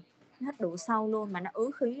 Rồi, hít đủ sâu luôn mà nó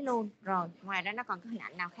ứ khí luôn. Rồi, ngoài ra nó còn có hình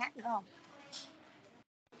ảnh nào khác nữa không?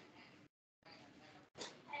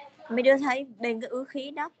 Mấy đứa thấy bên cái ứ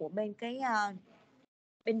khí đó của bên cái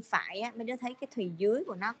bên phải á, mấy đứa thấy cái thùy dưới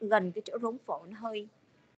của nó gần cái chỗ rốn phổi nó hơi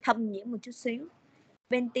thâm nhiễm một chút xíu.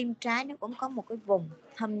 Bên tim trái nó cũng có một cái vùng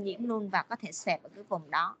thâm nhiễm luôn và có thể xẹp ở cái vùng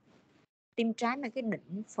đó. Tim trái mà cái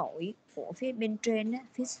đỉnh phổi của phía bên trên á,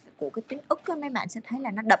 phía của cái tuyến ức á, mấy bạn sẽ thấy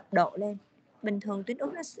là nó đập độ lên. Bình thường tuyến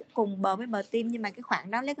ức nó sẽ cùng bờ với bờ tim, nhưng mà cái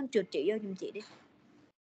khoảng đó lấy con chuột chỉ vô giùm chị đi.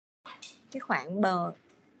 Cái khoảng bờ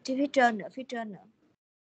phía trên nữa.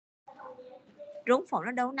 Rốn phổi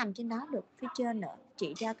nó đâu nằm trên đó được, phía trên nữa,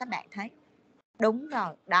 chỉ cho các bạn thấy. Đúng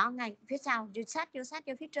rồi, đó ngay phía sau, sát vô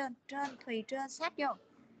phía trên, thùy trên, sát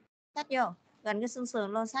vô, gần cái xương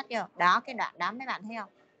sườn luôn, sát vô. Đó, cái đoạn đó mấy bạn thấy không?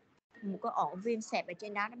 Một cái ổ viêm xẹp ở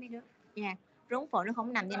trên đó đó mấy đứa nha. Rốn phổi nó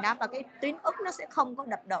không nằm trên đó và cái tuyến ức nó sẽ không có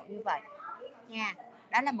đập độ như vậy nha.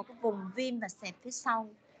 Đó là một cái vùng viêm và xẹp phía sau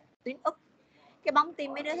tuyến ức. Cái bóng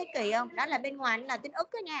tim mấy đứa thấy kỳ không? Đó là bên ngoài nó là tuyến ức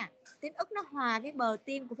đó nha. Tuyến ức nó hòa với bờ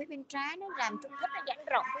tim của phía bên trái, nó làm trung thất nó giãn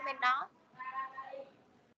rộng phía bên đó.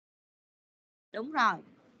 Đúng rồi.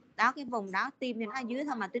 Đó, cái vùng đó tim thì nó ở dưới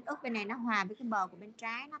thôi, mà tuyến ức bên này nó hòa với cái bờ của bên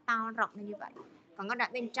trái, nó to rộng như vậy. Còn có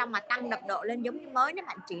đoạn bên trong mà tăng đập độ lên giống như mới đó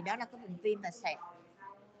bạn chị, đó là cái vùng viêm và xẹp.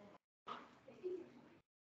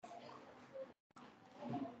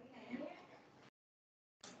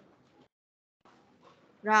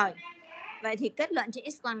 Rồi, vậy thì kết luận trên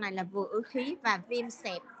X-quang này là vừa ứ khí và viêm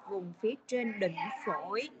xẹp vùng phía trên đỉnh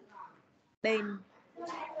phổi bên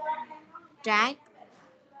trái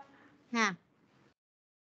ha.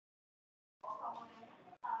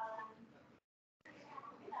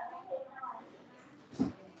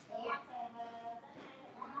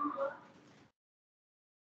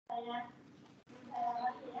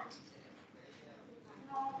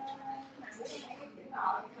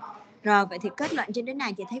 Rồi, vậy thì kết luận trên đến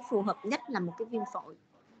này chị thấy phù hợp nhất là một cái viêm phổi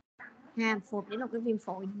ha, phù hợp đến một cái viêm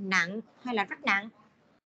phổi nặng hay là rất nặng,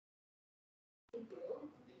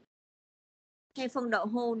 hay phân độ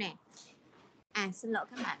hô nè, Xin lỗi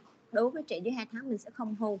các bạn, đối với trẻ dưới 2 tháng mình sẽ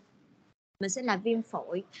không hô, mình sẽ là viêm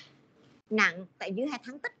phổi nặng. Tại dưới 2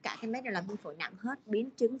 tháng tất cả các bé đều là viêm phổi nặng hết, biến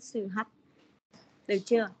chứng suy hấp, được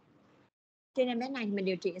chưa? Cho nên bé này thì mình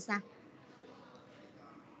điều trị sao?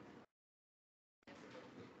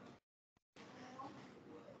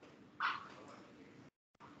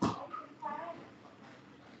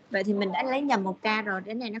 Vậy thì mình đã lấy nhầm một ca rồi.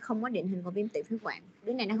 Đứa này nó không có điển hình của viêm tiểu phế quản,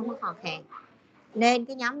 đứa này nó không có khò khè, nên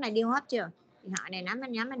cái nhóm này điêu hấp chưa? Họ này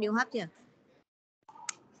nhóm này điêu hấp chưa?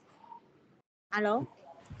 Alo.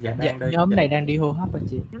 Dạ, Dạ, nhóm này đang đi hô hấp rồi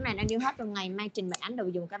chị. Nhóm này đang điêu hấp, trong ngày mai trình bệnh án đầu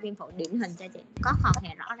dùng ca viêm phổi điển hình cho chị, có khò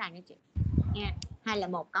khè rõ ràng nha chị nha.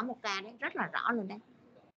 201 có một ca đấy, rất là rõ luôn đấy.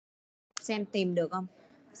 Xem tìm được không,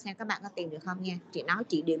 xem các bạn có tìm được không nha. Chị nói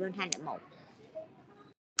chỉ điều luôn 201.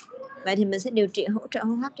 Vậy thì mình sẽ điều trị hỗ trợ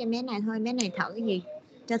hô hấp cho bé này thôi. Bé này thở cái gì?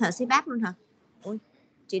 Cho thở CPAP luôn hả? Ui,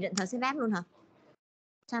 chị định thở CPAP luôn hả?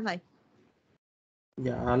 Sao vậy?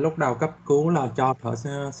 Dạ, lúc đầu cấp cứu là cho thở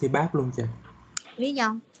CPAP luôn chị. Lý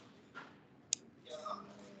do?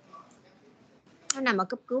 Nó nằm ở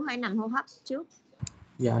cấp cứu hay nằm hô hấp trước?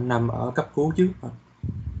 Dạ, nằm ở cấp cứu trước.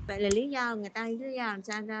 Vậy là lý do người ta lý do làm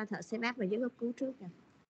sao ra thở CPAP và dưới cấp cứu trước kìa?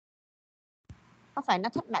 Có phải nó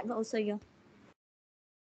thất bại với oxy không?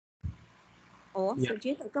 Ủa, Dạ. sự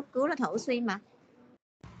trí thở cấp cứu là thở oxy mà.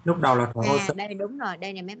 Lúc đầu là thở oxy. Đây đúng rồi,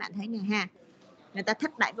 đây này mấy bạn thấy nè ha. Người ta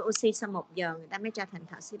thất bại với oxy sau 1 giờ người ta mới cho thành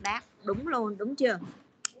thở CPAP. Đúng luôn, đúng chưa?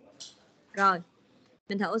 Rồi,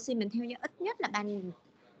 mình thở oxy mình theo dõi ít nhất là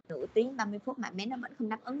nửa tiếng 30 phút mà bé nó vẫn không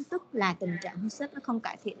đáp ứng, tức là tình trạng hô hấp nó không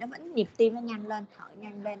cải thiện, nó vẫn nhịp tim nó nhanh lên, thở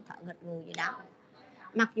nhanh lên, thở ngật ngừ gì đó.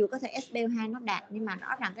 Mặc dù có thể SpO2 nó đạt nhưng mà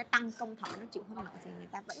rõ ràng cái tăng công thở nó chịu không nổi thì người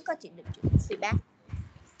ta vẫn có chỉ định chuyển sang CPAP.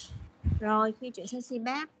 Rồi khi chuyển sang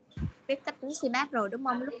CPAP, biết cách tính CPAP rồi đúng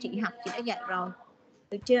không? Lúc chị học chị đã dạy rồi,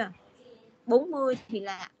 được chưa? 40 thì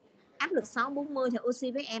là áp lực 6, 40 thì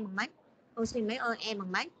oxy với em bằng mấy? Oxy mấy ơi, em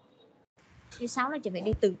bằng mấy? Thứ 6 là chị phải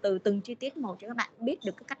đi từ từ từng chi tiết một cho các bạn biết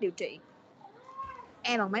được cái cách điều trị.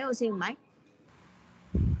 Em bằng mấy, oxy bằng mấy?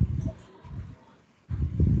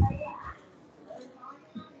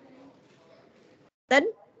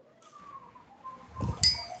 Tính.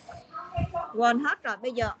 Quên hết rồi.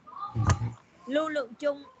 Bây giờ lưu lượng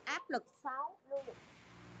chung áp lực 6, lưu lượng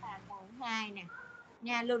là 12 nè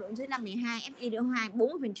nha, lưu lượng dưới là 12, FiO2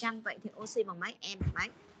 40%, vậy thì oxy bằng mấy, em bằng mấy?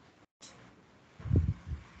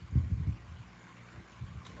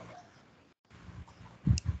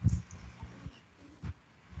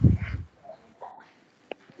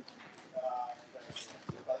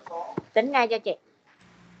 Tính ra cho chị.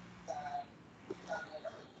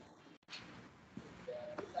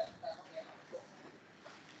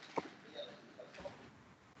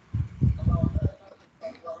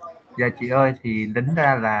 Dạ chị ơi, thì tính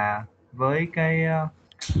ra là với cái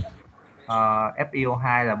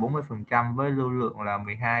FiO2 là 40% với lưu lượng là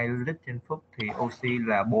 12 lít trên phút thì oxy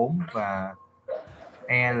là 4 và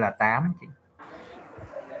E là 8 chị.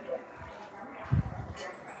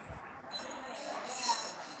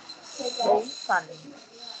 Bốn phần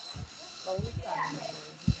 4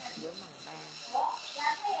 bằng 3.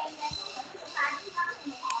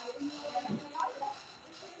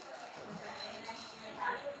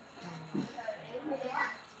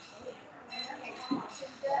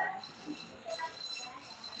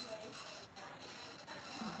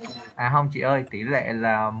 Không chị ơi, tỷ lệ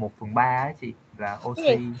là 1/3 á chị, là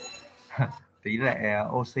oxy. Tỷ lệ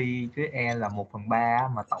oxy với E là 1/3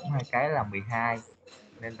 mà tổng hai cái là 12,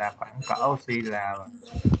 nên là khoảng cỡ oxy là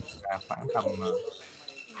khoảng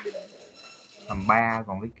tầm 3,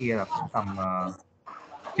 còn cái kia là khoảng tầm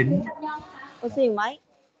 9. Oxy mấy?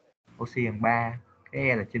 Oxy bằng 3, cái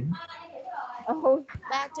E là 9.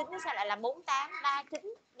 39 nó sao lại là 48,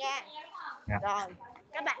 39 nha. Dạ. Rồi,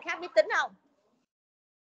 các bạn khác biết tính không?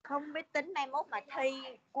 Không biết tính mai mốt mà thi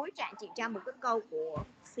cuối trạng chị cho một cái câu của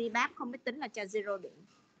CPAP không biết tính là cho 0 điểm.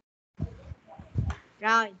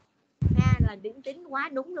 Rồi, ha, là điểm tính quá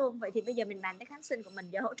đúng luôn. Vậy thì bây giờ mình bàn tới kháng sinh của mình,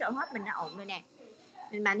 giờ hỗ trợ hết mình đã ổn rồi nè.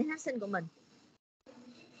 Mình bàn đến kháng sinh của mình.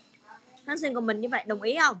 Kháng sinh của mình như vậy đồng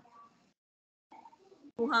ý không?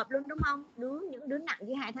 Phù hợp luôn đúng không? Những đứa nặng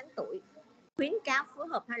dưới 2 tháng tuổi khuyến cáo phối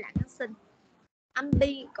hợp 2 loại kháng sinh.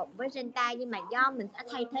 Ambi cộng với Gentai, nhưng mà do mình sẽ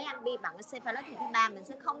thay thế Ambi bằng cái cephalosporin thứ 3, mình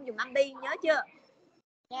sẽ không dùng Ambi, nhớ chưa?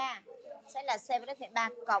 Nha, sẽ là cephalosporin 3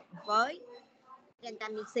 cộng với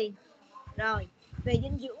gentamicin. Rồi, về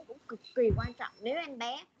dinh dưỡng cũng cực kỳ quan trọng. Nếu em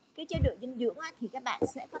bé cái chế độ dinh dưỡng thì các bạn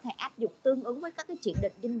sẽ có thể áp dụng tương ứng với các cái chỉ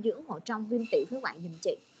định dinh dưỡng ở trong viêm tiểu phế quản giùm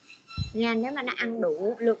chị nha. Nếu mà nó ăn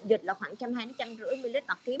đủ lượng dịch là khoảng 120 đến 150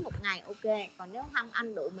 ml/kg một ngày ok, còn nếu không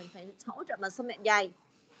ăn đủ mình phải hỗ trợ bằng sông dạ dày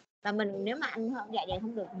Và mình nếu mà ăn dạ dày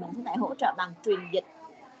không được mình sẽ phải hỗ trợ bằng truyền dịch,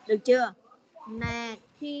 được chưa? Mà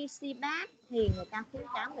khi CPAP thì người ta khuyến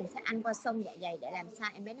cáo mình sẽ ăn qua xông dạ dày để làm sao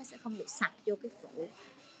em bé nó sẽ không bị sặc vô cái phổi.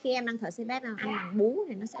 Khi em đang thở CPAP ăn bằng bú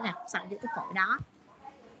thì nó sẽ đặt sặc vô cái phổi đó.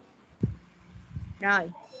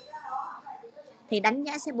 Rồi thì đánh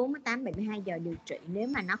giá sẽ 48-72 giờ điều trị nếu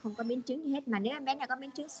mà nó không có biến chứng gì hết. Mà nếu em bé này có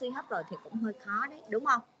biến chứng suy hấp rồi thì cũng hơi khó đấy, đúng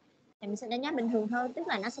không? Thì mình sẽ đánh giá bình thường hơn, tức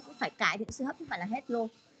là nó sẽ cũng phải cải thiện suy hấp, không phải là hết luôn.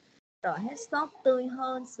 Rồi hết sốt, tươi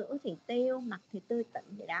hơn, sữa thì tiêu, mặt thì tươi tỉnh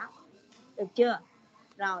vậy đó, được chưa?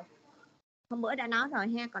 Rồi hôm bữa đã nói rồi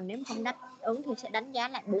ha, còn nếu không đáp ứng thì sẽ đánh giá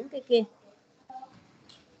lại 4 cái kia.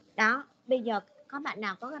 Đó, bây giờ có bạn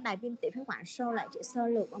nào có cái bài viêm tiểu phế quản show lại chị sơ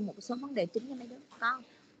lược ở một số vấn đề chính cho mấy đứa có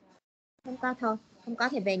không có thôi, không có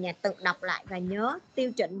thì về nhà tự đọc lại và nhớ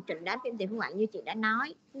tiêu chuẩn chẩn đoán viêm tiểu phế quản như chị đã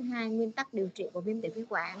nói. Thứ hai, nguyên tắc điều trị của viêm tiểu phế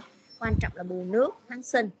quản quan trọng là bù nước, kháng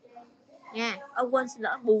sinh nha. Quên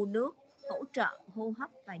lỡ bù nước, hỗ trợ hô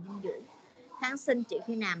hấp và dinh dưỡng. Kháng sinh chỉ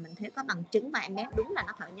khi nào mình thấy có bằng chứng và em bé đúng là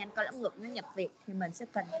nó thở nhanh, có lẫm ngực, nó nhập viện thì mình sẽ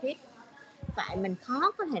cần thiết. Vậy mình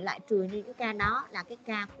khó có thể loại trừ những cái ca đó là cái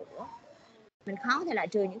ca của mình khó có thể loại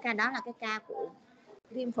trừ những ca đó là cái ca của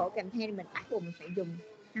viêm phổi kèm theo, mình bắt buộc mình phải dùng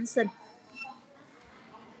kháng sinh.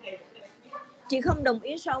 Chị không đồng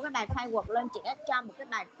ý show cái bài file work lên, chị đã cho một cái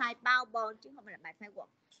bài file PowerPoint chứ không phải là bài file work.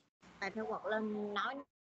 Bài file work lên nói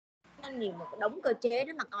nó nhiều một cái đống cơ chế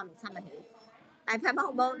đó mà con mình sao mà hiểu. Bài file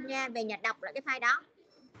PowerPoint nha, về nhà đọc lại cái file đó,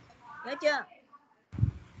 nhớ chưa?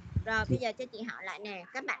 Rồi bây giờ cho chị hỏi lại nè,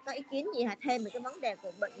 các bạn có ý kiến gì hả thêm về cái vấn đề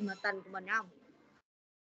của bệnh mà tần của mình không?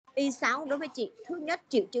 Y6 đối với chị, thứ nhất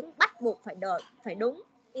triệu chứng bắt buộc phải đợi, phải đúng.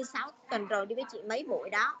 Y6 tuần rồi đi với chị mấy buổi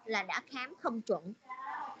đó là đã khám không chuẩn,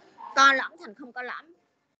 co lõm thành không có lõm,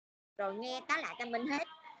 rồi nghe tá lại tam minh hết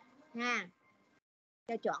ha,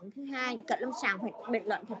 cho chọn. Thứ hai, cận lâm sàng phải bệnh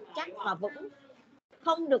luận thật chắc và vững,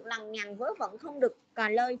 không được lằng nhằng vớ vẩn, không được cà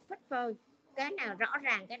lơi phất phơ, cái nào rõ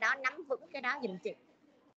ràng cái đó nắm vững cái đó giùm chị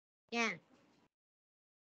nha.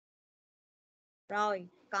 Rồi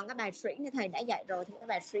còn cái bài xuyển như thầy đã dạy rồi thì cái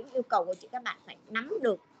bài xuyển yêu cầu của chị các bạn phải nắm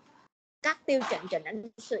được các tiêu chuẩn chẩn đoán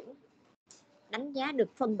xuyển, đánh giá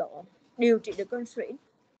được phân độ, điều trị được cơn xuyển,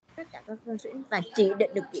 tất cả các cơn xuyển và chỉ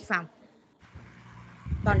định được dự phòng.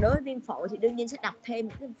 Còn đối với viêm phổi thì đương nhiên sẽ đọc thêm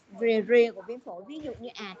những cái rìa của viêm phổi, ví dụ như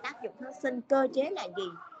tác dụng kháng sinh, cơ chế là gì,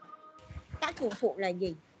 tác dụng phụ là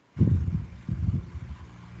gì,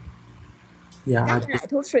 các loại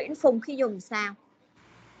thuốc xuyển phun khi dùng sao.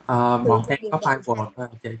 Bọn em có file Word thôi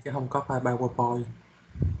chị, chứ không có file PowerPoint.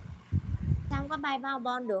 Sao không có bài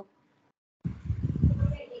PowerPoint được?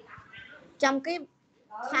 Trong cái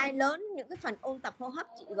file lớn những cái phần ôn tập hô hấp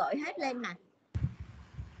chị gửi hết lên mà,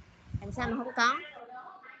 làm sao mà không có?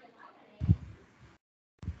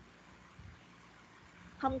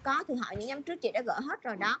 Không có thì hỏi những nhóm trước chị đã gửi hết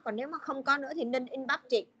rồi đó. Còn nếu mà không có nữa thì nên inbox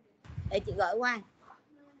chị để chị gửi qua,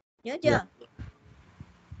 nhớ chưa? Yeah.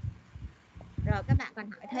 Rồi các bạn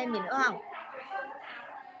còn hỏi thêm gì nữa không?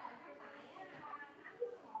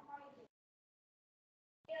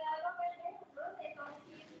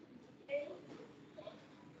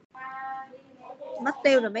 Mất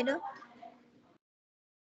tiêu rồi mấy đứa.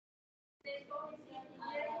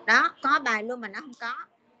 Đó, có bài luôn mà nó không có.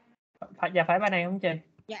 Dạ phải bài này không chị?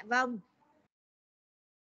 Dạ vâng.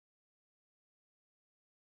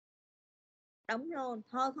 Đúng luôn.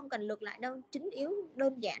 Thôi không cần lược lại đâu, chính yếu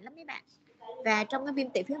đơn giản lắm mấy bạn. Và trong cái viêm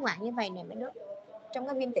tiểu phế quản như vậy nè mấy đứa, trong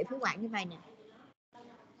cái viêm tiểu phế quản như vậy nè,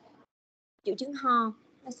 triệu chứng ho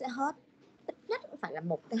nó sẽ hết ít nhất cũng phải là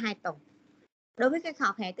 1-2 tuần. Đối với cái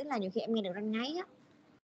khò khè, tức là nhiều khi em nghe được răng ngáy á,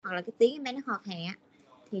 hoặc là cái tiếng em bé nó khò khè á,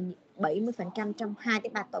 thì 70% trong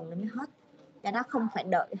 2-3 tuần nó mới hết. Do đó không phải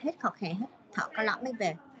đợi hết khò khè hết, thở có lõm mới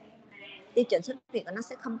về. Tiêu chuẩn xuất viện của nó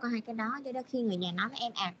sẽ không có hai cái đó. Do đó khi người nhà nói với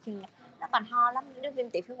em khi nó còn ho lắm, những đứa viêm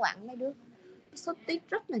tiểu phế quản mấy đứa sốt tiết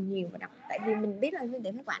rất là nhiều. Và đặc tại vì mình biết là viêm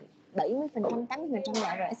tiểu phế quản 70%, 80%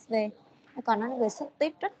 là RSV, còn nó gây sốt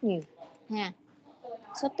tiết rất nhiều ha.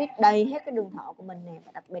 Sốt tiết đầy hết cái đường thở của mình nè,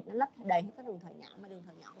 và đặc biệt nó lấp đầy hết cái đường thở nhỏ, mà đường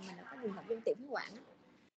thở nhỏ của mình là cái đường thở viêm tiểu phế quản,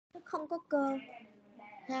 nó không có cơ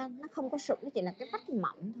ha, nó không có sụn, nó chỉ là cái vách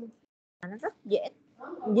mỏng thôi, mà nó rất dễ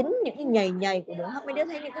dính những cái nhầy nhầy của đường hấp. Mấy đứa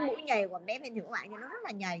thấy những cái mũi nhầy của bé bên tiểu quản thì nó rất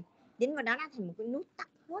là nhầy, dính vào đó nó thành một cái nút tắc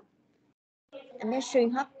hết, em bé suy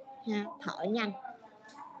hấp ha, thở nhanh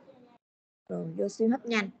rồi vô suy hấp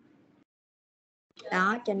nhanh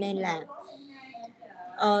đó. Cho nên là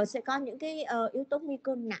sẽ có những cái yếu tố nguy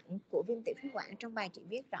cơ nặng của viêm tiểu phế quản, trong bài chị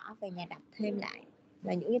viết rõ, về nhà đọc thêm lại.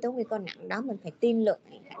 Và những yếu tố nguy cơ nặng đó mình phải tiên lượng,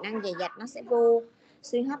 khả năng dè dặt nó sẽ vô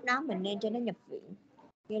suy hấp đó, mình nên cho nó nhập viện,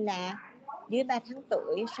 như là dưới 3 tháng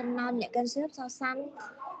tuổi, sinh non, nhẹ cân, suy hấp sau sanh,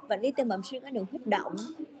 bệnh lý tim bẩm sinh, có đường huyết động,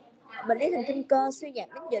 bệnh lý thần kinh cơ, suy giảm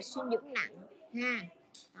miễn dịch, suy dưỡng nặng ha.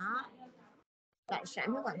 Đó, đại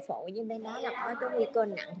sản với quản phổi, nhưng bên đó là có cái nguy cơ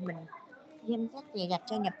nặng thì mình xem xét dè dặt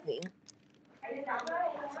cho nhập viện.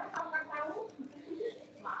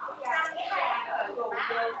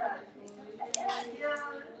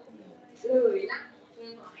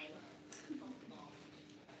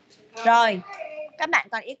 Rồi, các bạn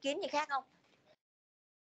còn ý kiến gì khác không?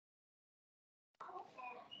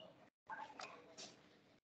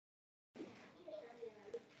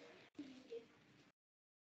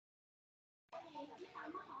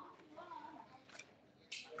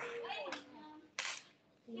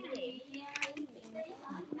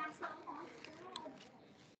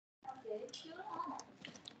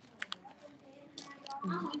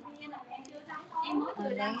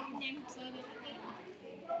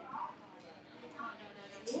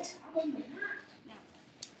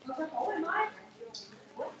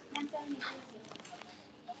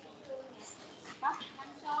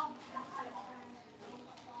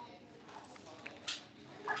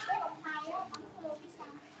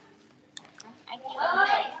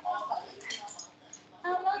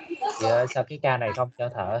 Thì sao cái ca này không cho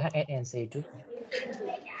thở HFNC trước?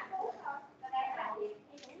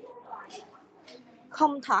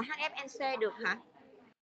 Không thở HFNC được hả?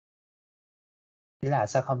 Ý là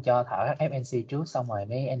sao không cho thở HFNC trước xong rồi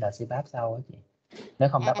mới NCPAP sau á chị? Nếu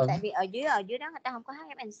không đáp ứng. Tại vì ở dưới đó người ta không có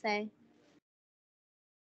HFNC.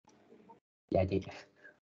 Dạ chị.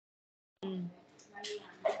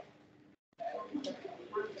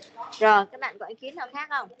 Rồi, các bạn có ý kiến nào khác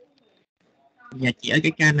không? Dạ chị, ở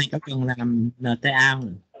cái ca này có cần làm NTA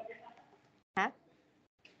không? Hả?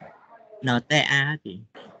 NTA hả chị?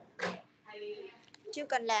 Chưa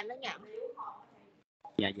cần làm đâu nhỉ?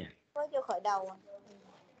 Dạ dạ. Mới vô khởi đầu à.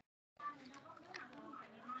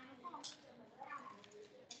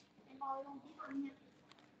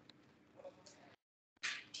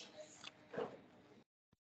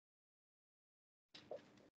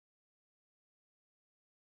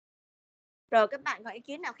 Rồi, các bạn có ý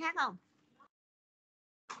kiến nào khác không?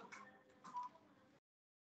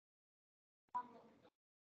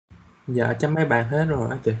 Dạ chắc mấy bạn hết rồi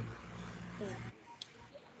á chị.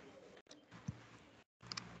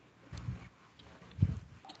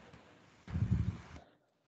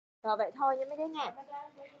 Rồi vậy thôi nha mấy đứa nha.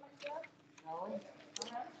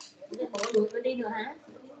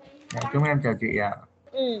 Chúng em chào chị ạ.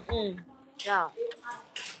 Rồi.